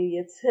social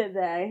media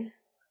today.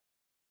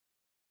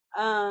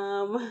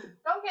 Don't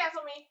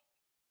cancel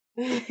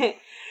me.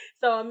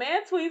 So a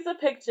man tweets a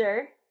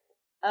picture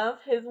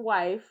of his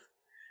wife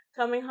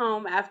coming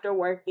home after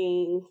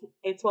working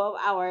a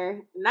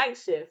 12-hour night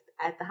shift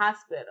at the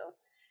hospital.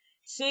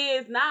 She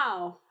is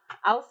now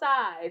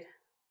outside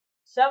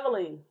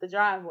shoveling the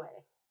driveway.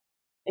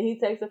 And he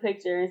takes a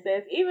picture and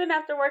says, even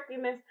after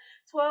working this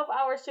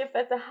 12-hour shift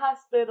at the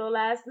hospital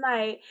last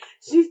night,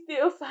 she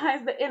still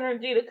finds the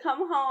energy to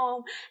come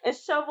home and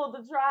shovel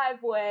the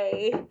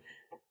driveway.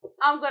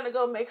 I'm going to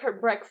go make her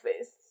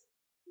breakfast.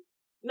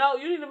 No,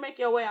 you need to make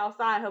your way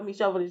outside and help me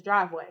shovel this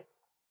driveway.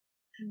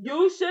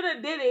 You should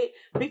have did it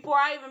before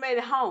I even made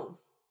it home.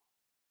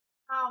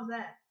 How's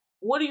that?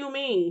 What do you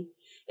mean?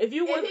 If he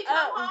come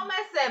home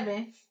at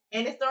 7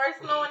 and it started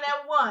snowing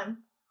at 1,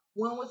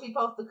 when was he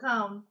supposed to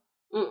come?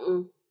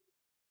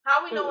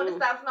 How we know when it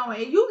stops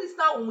snowing? It usually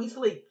snows when we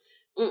sleep.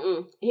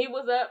 He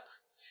was up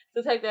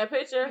to take that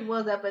picture. He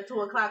was up at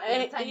 2 o'clock.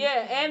 And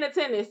the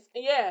tennis.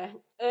 Yeah.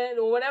 And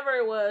whatever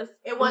it was.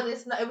 It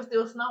wasn't. It was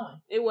still snowing.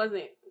 It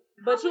wasn't.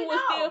 But you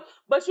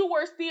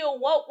were still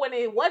woke when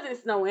it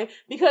wasn't snowing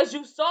because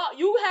you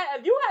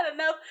had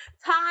enough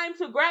time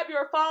to grab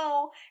your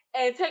phone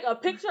and take a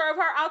picture of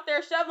her out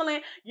there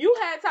shoveling. You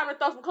had time to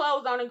throw some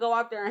clothes on and go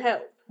out there and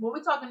help. Well,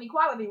 we're talking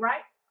equality,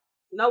 right?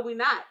 No, we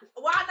not.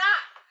 Why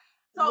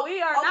not? So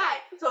we are not.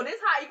 So this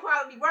is how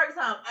equality works,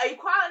 huh?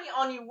 Equality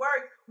only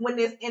works when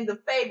it's in the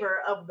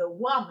favor of the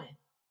woman.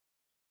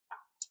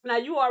 Now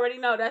you already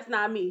know that's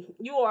not me.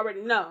 You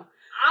already know.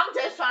 I'm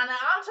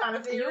trying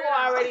to figure it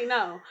out. You already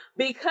know.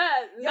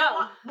 Because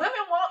women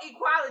want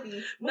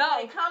equality. When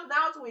it comes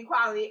down to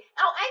equality, ain't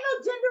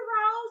no gender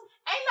roles.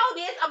 Ain't no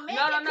this. A man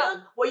can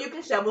cook where you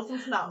can shovel some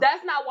snow.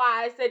 That's not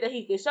why I said that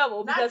he could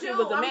shovel because he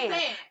was a man.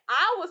 Saying.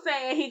 I was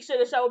saying he should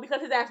have shoveled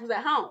because his ass was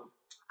at home.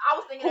 I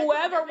was thinking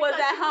whoever was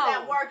at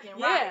home. Working,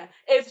 yeah. Right.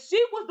 If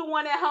she was the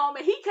one at home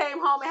and he came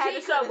home and had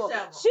to shovel,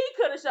 she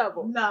could have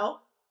shoveled. No.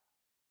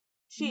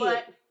 She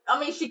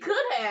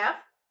could have.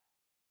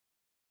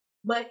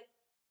 But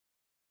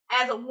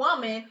as a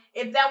woman,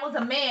 if that was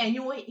a man, he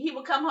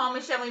would come home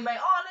and shovel and be like,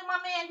 oh, look, my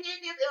man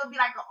did this. It would be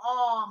like an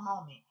awe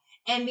moment.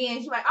 And then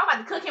she's like, I'm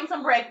about to cook him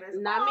some breakfast.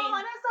 Not me. Oh,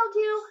 that's so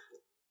cute.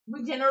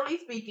 We generally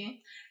speaking.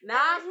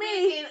 Not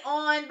me.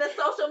 On the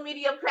social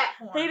media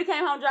platform. He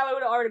came home dry,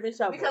 would have already been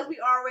shoveled. Because we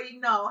already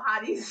know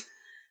how these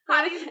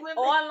women.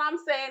 All I'm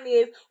saying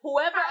is,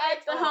 whoever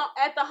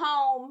at the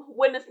home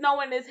when the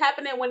snowing is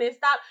happening, when it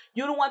stops,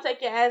 you don't want to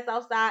take your ass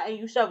outside and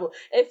you shovel.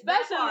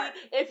 Especially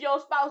if your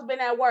spouse been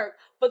at work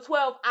for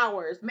 12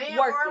 hours. Man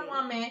working.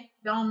 or woman,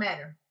 don't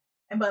matter.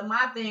 But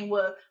my thing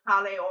was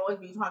how they always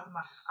be talking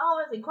about,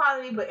 oh, it's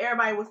equality, but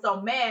everybody was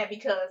so mad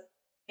because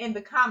in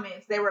the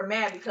comments they were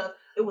mad because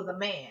it was a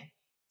man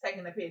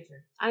taking the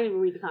picture. I didn't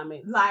even read the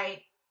comments. And I'm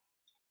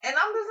just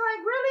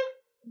like, really?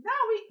 Now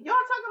y'all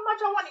talking about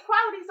y'all want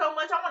equality so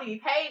much. I want to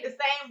be paid the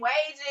same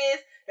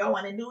wages. Y'all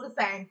want to do the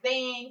same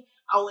thing.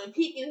 Oh, if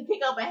he can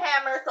pick up a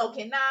hammer, so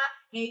can I.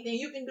 Anything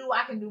you can do,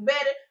 I can do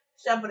better.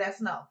 Shovel that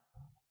snow.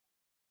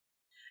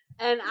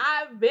 And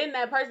I've been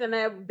that person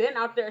that been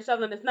out there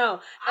shoveling the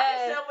snow.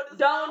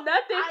 Don't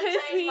nothing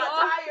piss me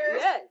off.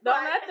 Yeah,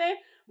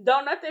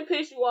 don't nothing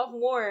piss you off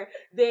more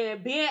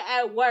than being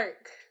at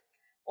work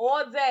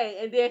all day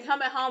and then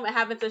coming home and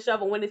having to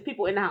shovel when there's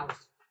people in the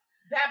house.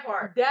 That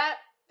part.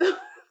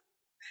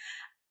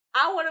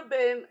 I would have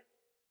been.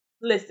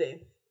 Listen.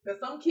 Because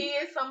some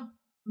kids, some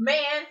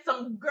man,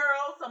 some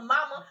girl, some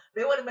mama,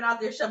 they would have been out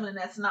there shoveling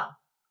that snow.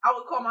 I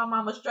would call my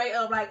mama straight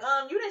up like,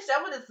 you didn't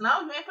shovel the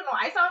snow? You ain't put no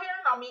ice out here?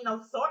 I mean, no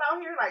salt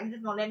out here? Like, you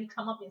just gonna let me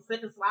come up and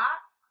slip and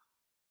slide?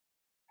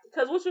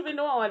 Because what you been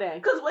doing all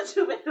day? Because what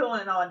you been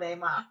doing all day,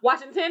 Mom?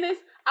 Watching tennis?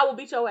 I will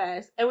beat your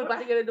ass. And we're about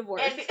to get a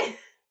divorce.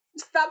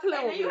 Stop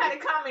playing with me. And you had to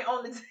comment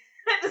on the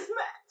tennis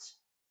match.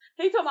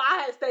 He told me I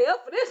had to stay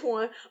up for this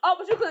one. Oh,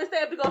 but you couldn't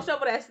stay up to go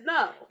shovel that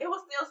snow. It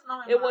was still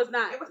snowing. It was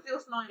not. It was still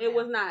snowing. It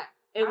was not.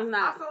 It was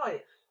not. I saw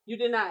it. You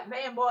did not.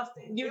 They in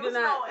Boston. You did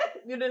not.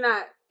 You did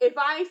not. If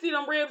I ain't see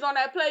them ribs on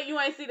that plate, you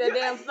ain't see that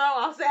damn snow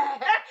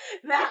outside.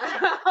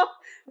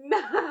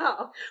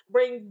 No.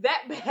 Bring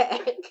that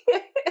back.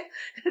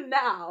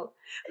 No.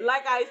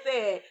 Like I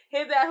said,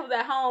 his ass was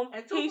at home.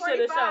 And he should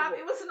have shoveled.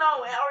 It was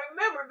snowing. I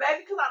remember,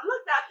 baby, because I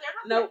looked out there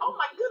and I said, oh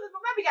my goodness,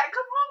 but maybe got to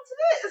come home to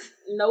this.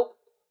 Nope.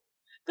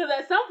 Because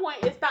at some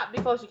point, it stopped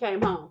before she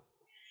came home.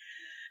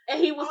 And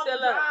he was still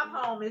up. On the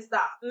drive home, it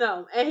stopped.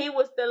 No. And he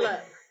was still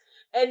up.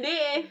 And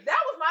then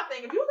that was my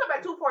thing. If you was up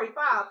at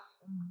 2:45,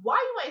 why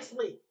you ain't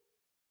sleep?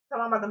 So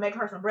I'm about to make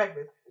her some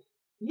breakfast.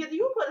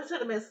 You put her to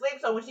them in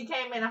sleep, so when she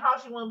came in the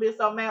house, she wouldn't be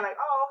so mad. Like,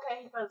 oh,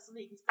 okay, he fell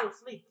asleep. He's still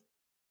asleep.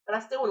 But I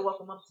still would have woke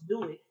him up to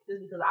do it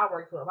just because I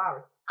work 12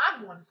 hours.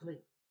 I'm going to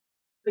sleep.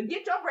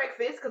 Forget your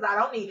breakfast because I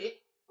don't need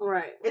it.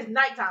 Right. It's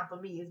nighttime for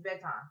me. It's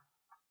bedtime.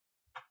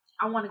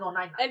 I want to go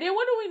night. And then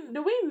what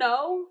do we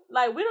know?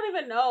 Like, we don't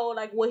even know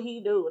like what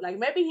he do. Like,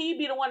 maybe he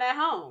be the one at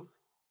home.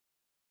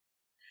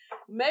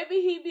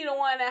 Maybe he be the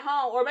one at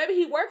home, or maybe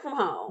he work from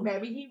home. I'm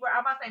about to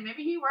say,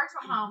 maybe he works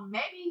from home.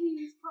 Maybe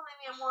he's pulling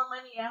in more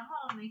money at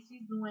home than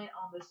she's doing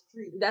on the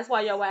street. That's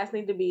why your ass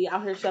need to be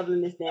out here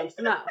shoveling this damn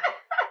snow.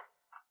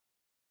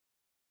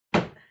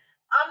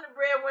 I'm the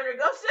breadwinner.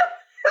 Go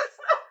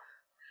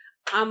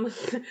shovel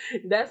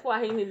snow. That's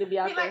why he need to be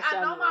out there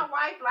shoveling. I know my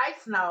wife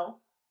likes snow.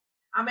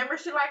 I remember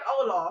she liked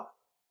Olaf.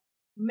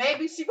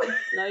 Maybe she would.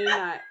 No, you're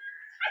not.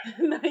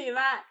 No, you're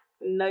not.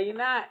 No, you're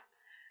not.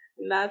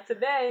 Not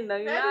today. No,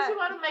 you're not. Maybe she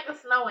want to make a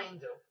snow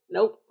angel.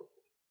 Nope.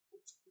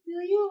 Do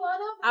you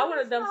want to? I would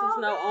have dumped some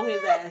snow on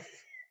his ass.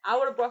 I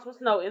would have brought some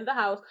snow in the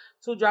house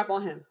to drop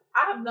on him.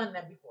 I have done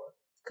that before.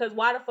 Because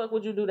why the fuck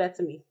would you do that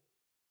to me?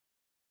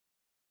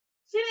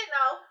 She didn't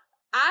know.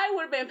 I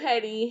would have been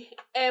petty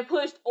and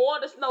pushed all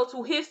the snow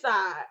to his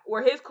side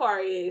where his car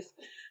is.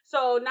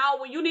 So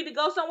now when you need to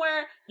go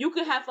somewhere, you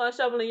can have fun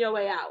shoveling your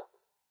way out.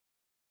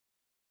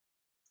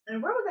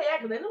 And where was they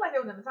at? Because they looked like they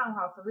was in the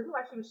townhouse. So they looked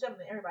like she was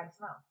shoveling everybody's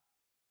snow.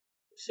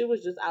 She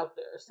was just out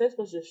there. Sis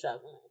was just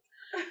shoveling.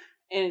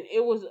 And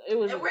it was. And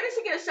where did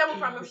she get a shovel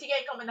from if she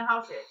ain't come in the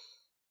house yet?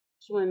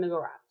 She went in the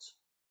garage.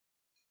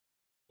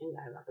 And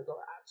got out the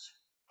garage.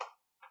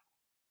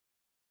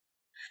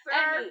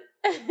 Sir.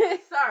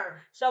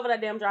 Sir. Shovel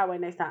that damn driveway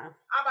next time.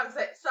 I'm about to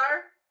say,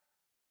 sir,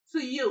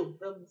 to you,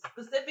 the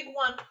specific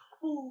one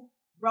who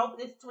wrote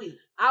this tweet.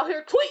 Out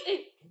here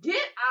tweeting.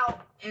 Get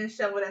out and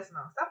shovel that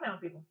snow. Stop playing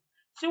with people.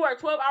 She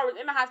worked 12 hours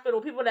in the hospital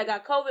with people that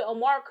got COVID,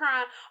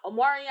 Omicron,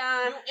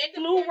 Omarion,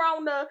 flu,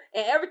 Rona,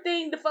 and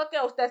everything the fuck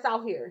else that's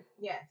out here.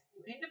 Yes.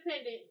 You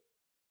independent.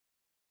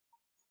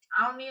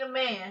 I don't need a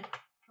man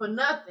for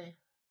nothing.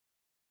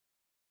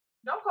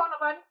 Don't call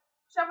nobody.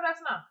 Shovel that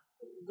snow.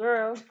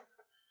 Girl.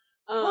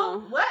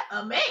 What?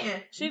 A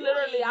man? She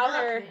literally out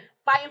here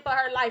fighting for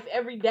her life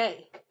every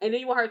day. And then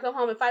you want her to come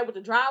home and fight with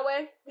the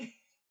driveway?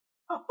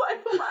 I'm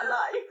fighting for my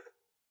life.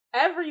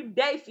 Every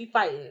day she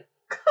fighting.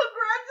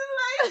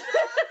 Congratulations.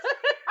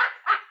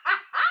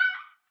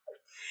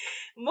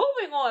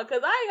 Moving on,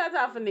 because I ain't got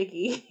time for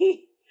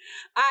Nikki.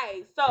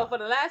 Alright, so for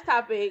the last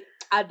topic,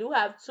 I do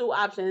have two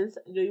options.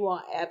 Do you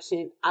want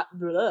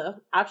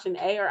option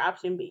A or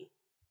option B?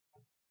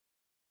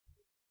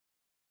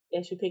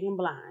 Yes, you're picking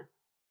blind.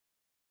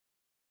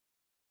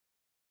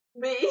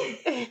 Me?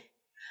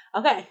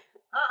 Okay.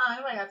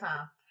 You ain't got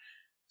time.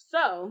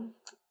 So,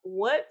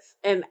 what's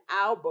an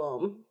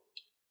album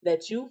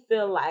that you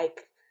feel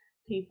like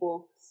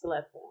people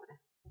slept on?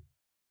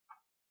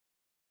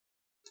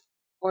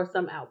 Or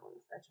some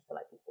albums that you feel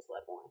like people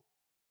slept on?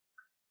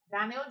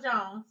 Daniel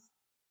Jones.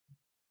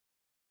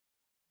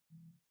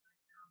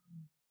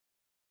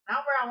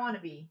 Not where I want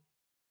to be.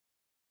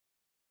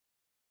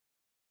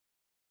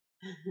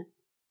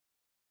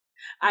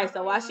 All right,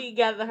 so while she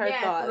gathered her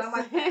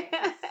thoughts,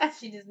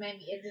 she just made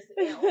me.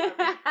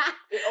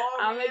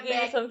 I'm gonna give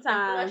you some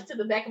time. Flushed to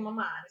the back of my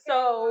mind.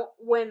 So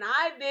when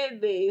I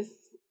did this,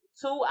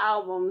 two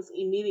albums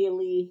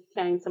immediately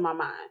came to my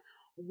mind.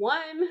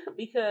 One,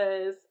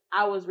 because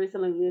I was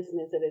recently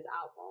listening to this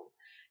album,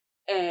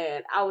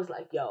 and I was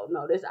like, "Yo,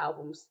 no, this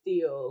album's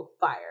still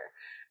fire."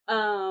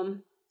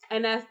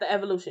 And that's The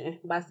Evolution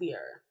by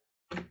Sierra.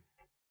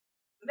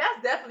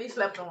 That's definitely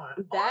slept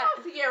on. That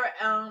all Sierra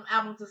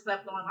albums are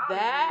slept on.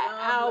 That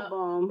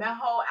album. That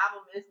whole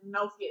album is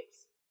no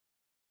skips.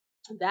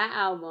 That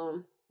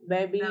album,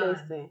 baby,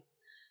 listen.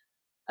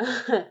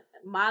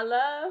 My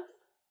Love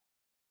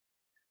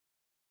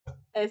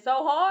and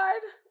So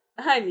Hard,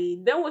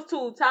 honey. Them was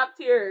two top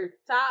tier.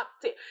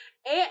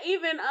 And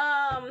even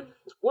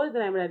what is the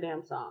name of that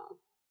damn song?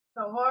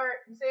 So Hard,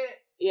 you said?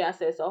 Yeah, I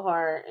said So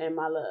Hard and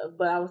My Love,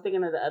 but I was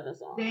thinking of the other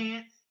song.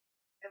 Dance.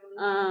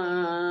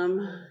 Evolution,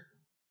 Dance.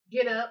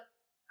 Get Up.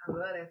 I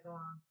love that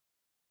song.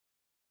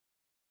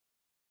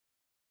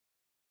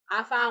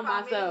 I found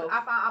myself.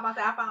 I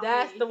found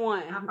That's me. the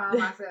one. I found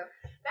myself.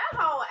 That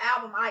whole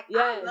album, I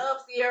love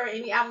Sierra.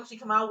 Any album she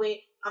come out with,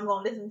 I'm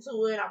gonna listen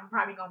to it. I'm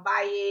probably gonna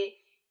buy it.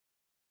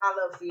 I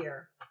love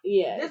Sierra.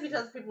 Yeah. Just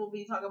because people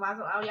be talking about,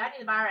 oh yeah, I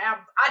need to buy her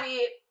album. I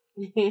did.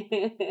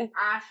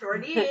 I sure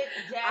did.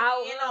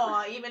 Jackie and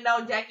all. Even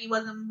though Jackie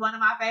wasn't one of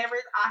my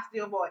favorites, I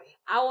still bought it.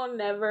 I will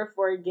never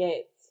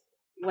forget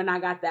when I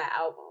got that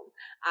album.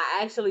 I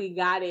actually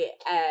got it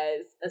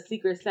as a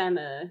Secret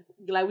Santa.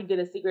 Like, we did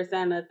a Secret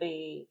Santa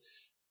thing.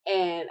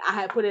 And I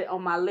had put it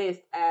on my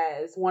list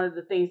as one of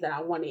the things that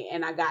I wanted.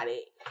 And I got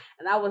it.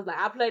 And I was like,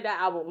 I played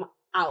that album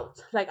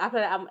out. Like, I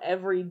played that album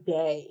every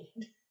day.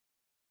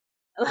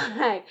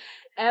 Like,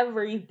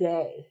 every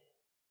day.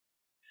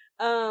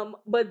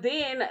 But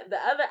then the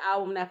other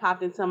album that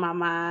popped into my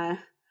mind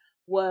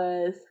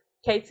was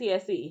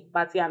KTSE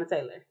by Tiana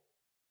Taylor.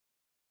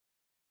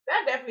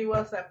 That definitely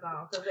was slept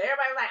on. Because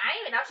everybody was like, I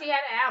didn't even know she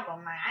had an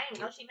album. Like, I didn't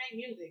even know she made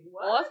music.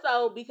 What?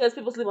 Also, because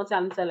people sleep on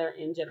Tiana Taylor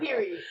in general.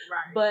 Period.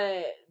 Right.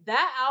 But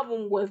that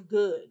album was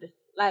good.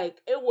 Like,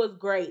 it was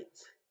great.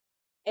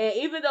 And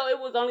even though it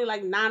was only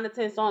like 9 to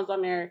 10 songs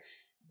on there,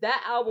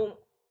 that album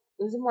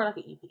was more like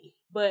an EP.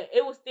 But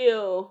it was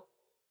still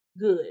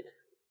good.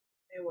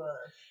 It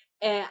was.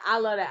 And I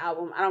love that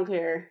album. I don't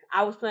care.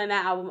 I was playing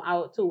that album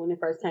out too when it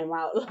first came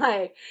out.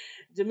 Like,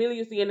 Jamila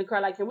used to get in the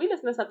car like, can we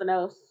listen to something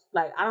else?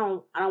 Like, I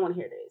don't want to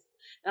hear this.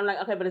 And I'm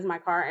like, okay, but it's my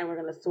car and we're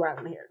going to listen to what I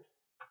want to hear.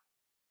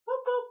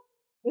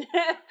 Boop,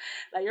 boop.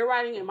 Like, you're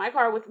riding in my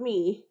car with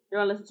me. You're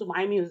going to listen to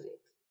my music.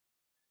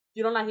 If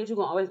you don't like it, you're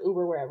going to always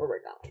Uber wherever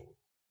we're going.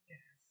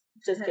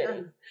 Just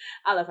kidding.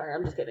 I love her.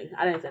 I'm just kidding.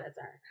 I didn't say that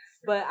to her.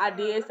 But I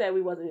did say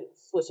we wasn't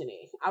switching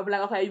it. I'll be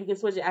like, okay, you can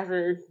switch it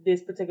after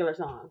this particular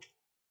song.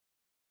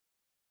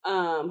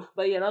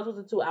 But yeah, those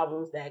were the two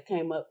albums that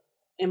came up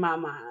in my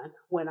mind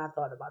when I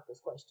thought about this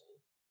question.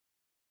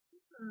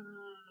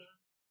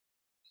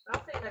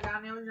 I'll say that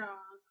Daniel Jones.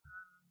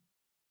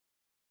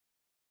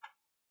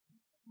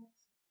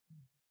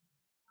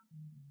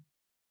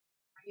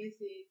 I guess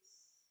it's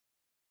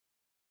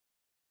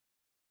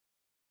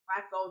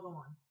Life Goes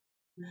On.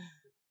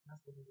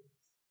 That's what it is.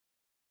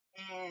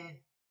 And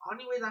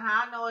only reason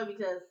how I know it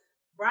because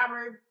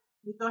Robert,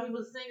 he thought he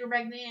was a singer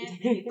back then, and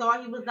he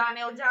thought he was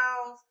Daniel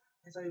Jones.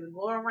 And so he would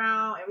go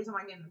around every time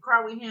I get in the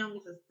car with him.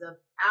 This is the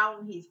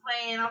album he's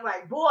playing. I'm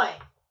like, boy,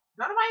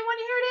 nobody want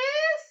to hear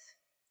this?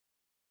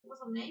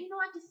 What's up, man? You know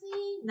I can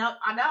sing? No,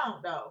 I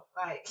don't though.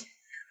 Like,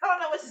 I don't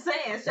know what you're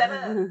saying. Shut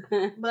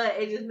up. But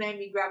it just made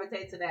me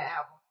gravitate to that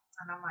album.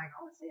 And I'm like,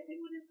 oh shit,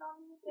 people just don't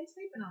even, they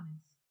sleeping on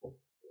this.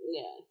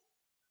 Yeah.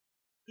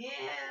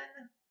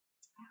 And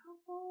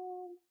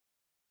album.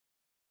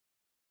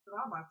 So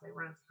I'm about to say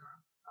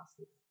restaurant. I'll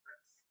sleep on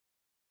Rest.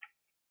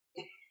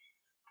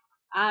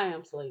 I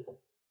am sleeping.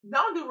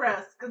 Don't do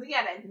Rest, because he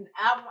got an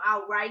album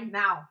out right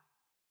now.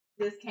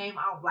 This came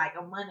out like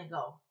a month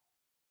ago.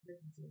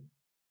 Listen to it.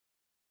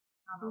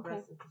 I don't know, Okay.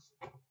 Rest is the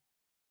shit.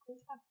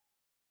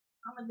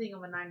 I'm gonna think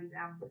of a 90s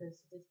album because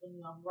she just put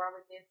me on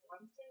Robert this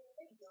one.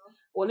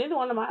 Well, neither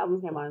one of my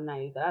albums came out in the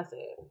 90s that I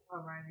said.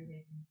 All right, they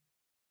didn't.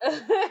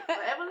 But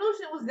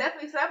Evolution was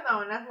definitely slept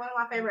on. That's one of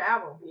my favorite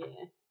albums.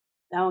 Yeah.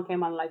 That one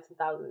came out in like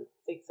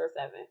 2006 or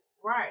 7.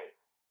 Right.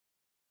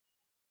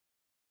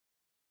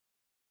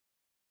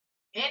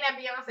 And that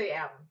Beyonce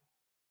album.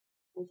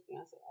 Which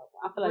Beyonce album?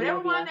 I feel like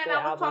Whatever no one Beyonce that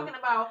I was album talking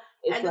about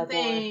is at the slept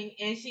on. thing,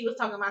 and she was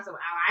talking about some,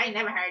 oh, I ain't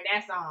never heard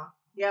that song.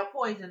 Yeah,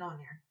 Poison on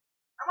there.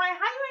 I'm like,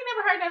 how you ain't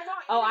never heard that song?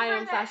 You Oh, never I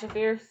heard Am that? Sasha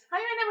Fierce. How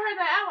you ain't never heard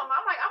that album?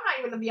 I'm like, I'm not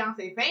even a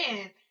Beyonce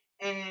fan,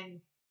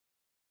 and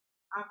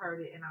I've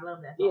heard it, and I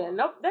love that song. Yeah,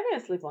 nope, they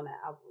didn't sleep on that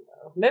album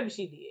though. Maybe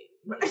she did.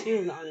 But she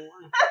was the only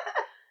one.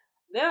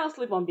 They don't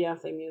sleep on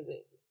Beyonce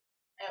music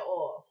At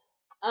all.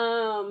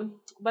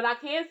 But I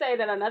can say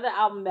that another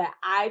album that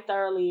I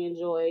thoroughly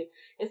enjoyed,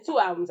 it's 2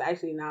 albums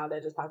actually now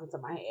that just popped into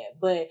my head,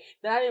 but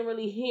that I didn't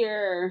really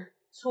hear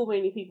too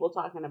many people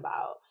talking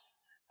about,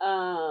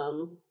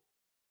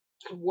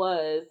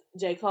 was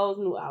J. Cole's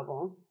new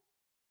album.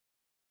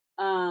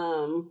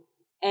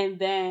 And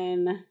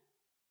then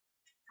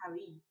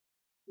Khalid.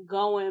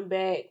 going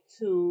back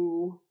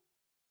to,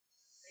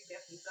 They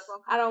definitely stuck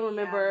on I don't Khalid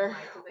remember album,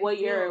 like, 'cause they what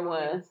year it still on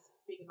there was,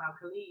 Speaking about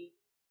Khalid.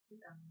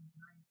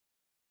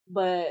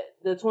 but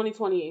the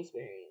 2020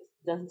 Experience,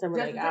 Justin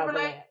Timberlake album.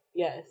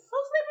 Yes.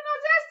 Who's sleeping on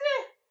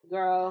Justin?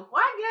 Girl.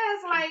 Well, I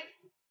guess, like,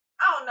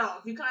 I don't know.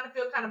 You kind of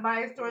feel kind of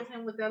biased towards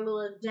him with that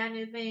little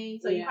Janet thing,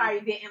 so you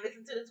probably didn't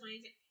listen to the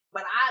 2020.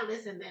 But I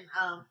listened, and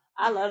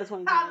I love the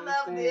 2020 I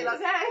loved Experience. it.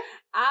 Okay.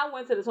 I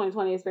went to the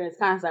 2020 Experience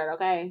concert.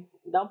 Okay,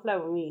 don't play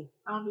with me.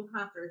 I don't do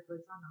concerts, but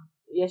I know.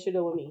 Yes, you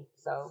do with me.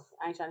 So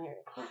I ain't trying to hear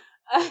it.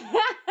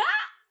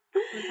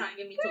 You're trying to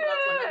get me to go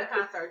to another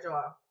concert,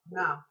 y'all.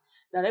 No.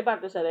 No, they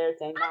about to shut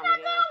everything down I'm not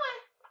again. going.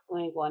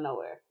 We ain't going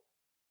nowhere.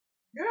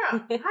 Girl,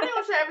 how they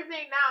gonna shut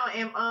everything down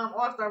in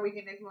All-Star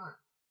Weekend next month?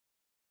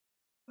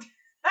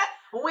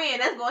 When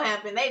that's gonna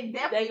happen? They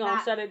definitely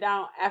gonna shut it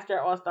down after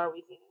All-Star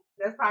Weekend.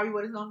 That's probably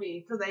what it's gonna be,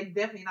 because they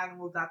definitely not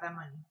gonna lose out that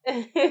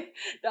money.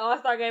 The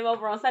All-Star game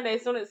over on Sunday.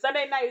 As soon as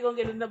Sunday night, you're gonna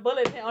get in the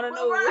bulletin on the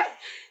news. Right.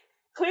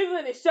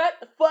 Cleveland is shut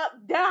the fuck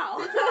down.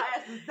 Your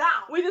ass is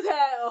down. We just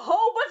had a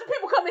whole bunch of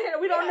people coming here.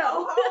 We don't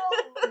know.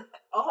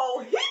 A whole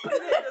heap of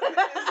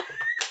niggas.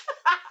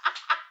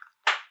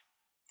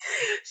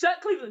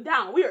 Shut Cleveland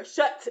down. We are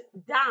shut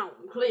down.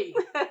 Please.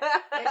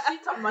 And she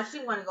talking about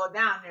she want to go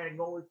down there and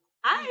go with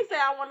I ain't say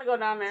I want to go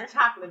down there.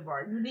 chocolate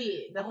bar. You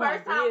did. The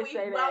first time when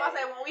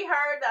we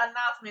heard the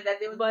announcement that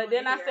they was but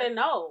then I said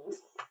no.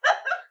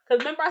 Because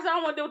remember I said I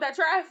don't want to deal with that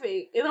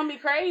traffic. It's going to be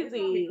crazy. It's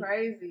going to be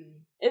crazy.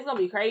 It's going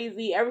to be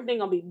crazy. Everything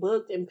going to be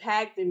booked and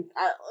packed. And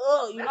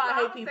you know I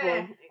hate people.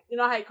 Saying. You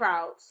know I hate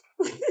crowds.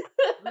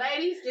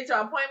 Ladies, get your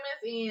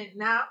appointments in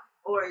now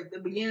or the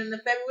beginning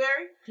of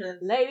February.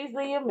 Ladies,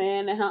 leave your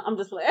man. I'm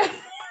just playing.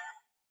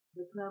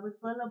 The club is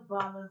full of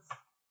ballers.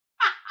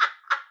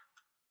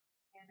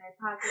 And they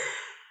pocket.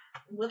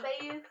 What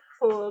they is?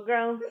 Full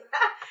grown.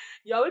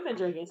 Yo, we've been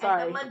drinking.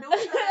 Sorry.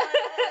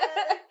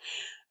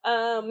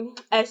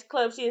 Ash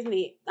Club, she is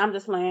neat. I'm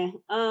just playing.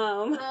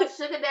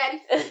 Sugar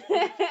daddy.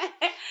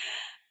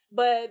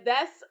 But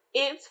that's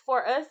it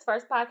for us.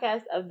 First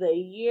podcast of the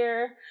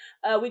year.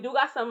 We do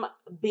got some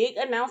big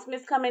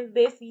announcements coming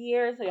this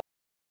year. So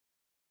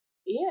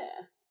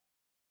yeah.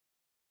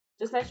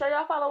 Just make sure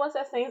y'all follow us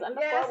at Sings _with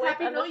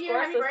Happy New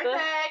Year, happy birthday,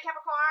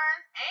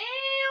 Capricorn.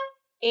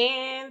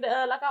 And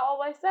like I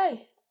always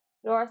say,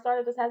 your star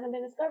that just hasn't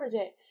been discovered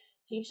yet.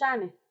 Keep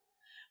shining.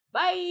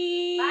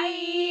 Bye.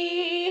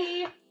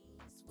 Bye.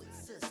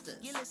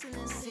 You're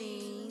listening to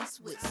Sings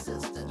with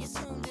Sistas. You're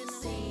tuned in to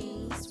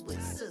Sings with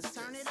Sistas.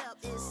 Turn it up,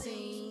 it's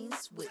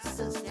Sings with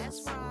Sistas.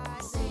 That's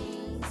right.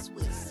 Sings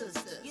with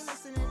Sistas. You're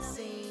listening to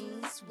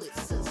Sings with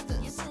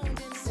Sistas. You're tuned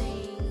in to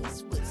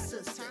Sings with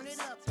Sistas. Turn it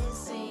up, it's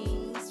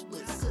Sings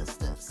with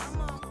Sistas.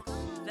 Come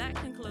on. That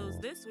concludes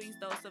this week's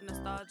Dose of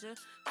Nostalgia.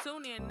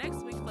 Tune in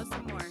next week for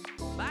some more.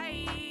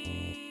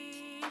 Bye.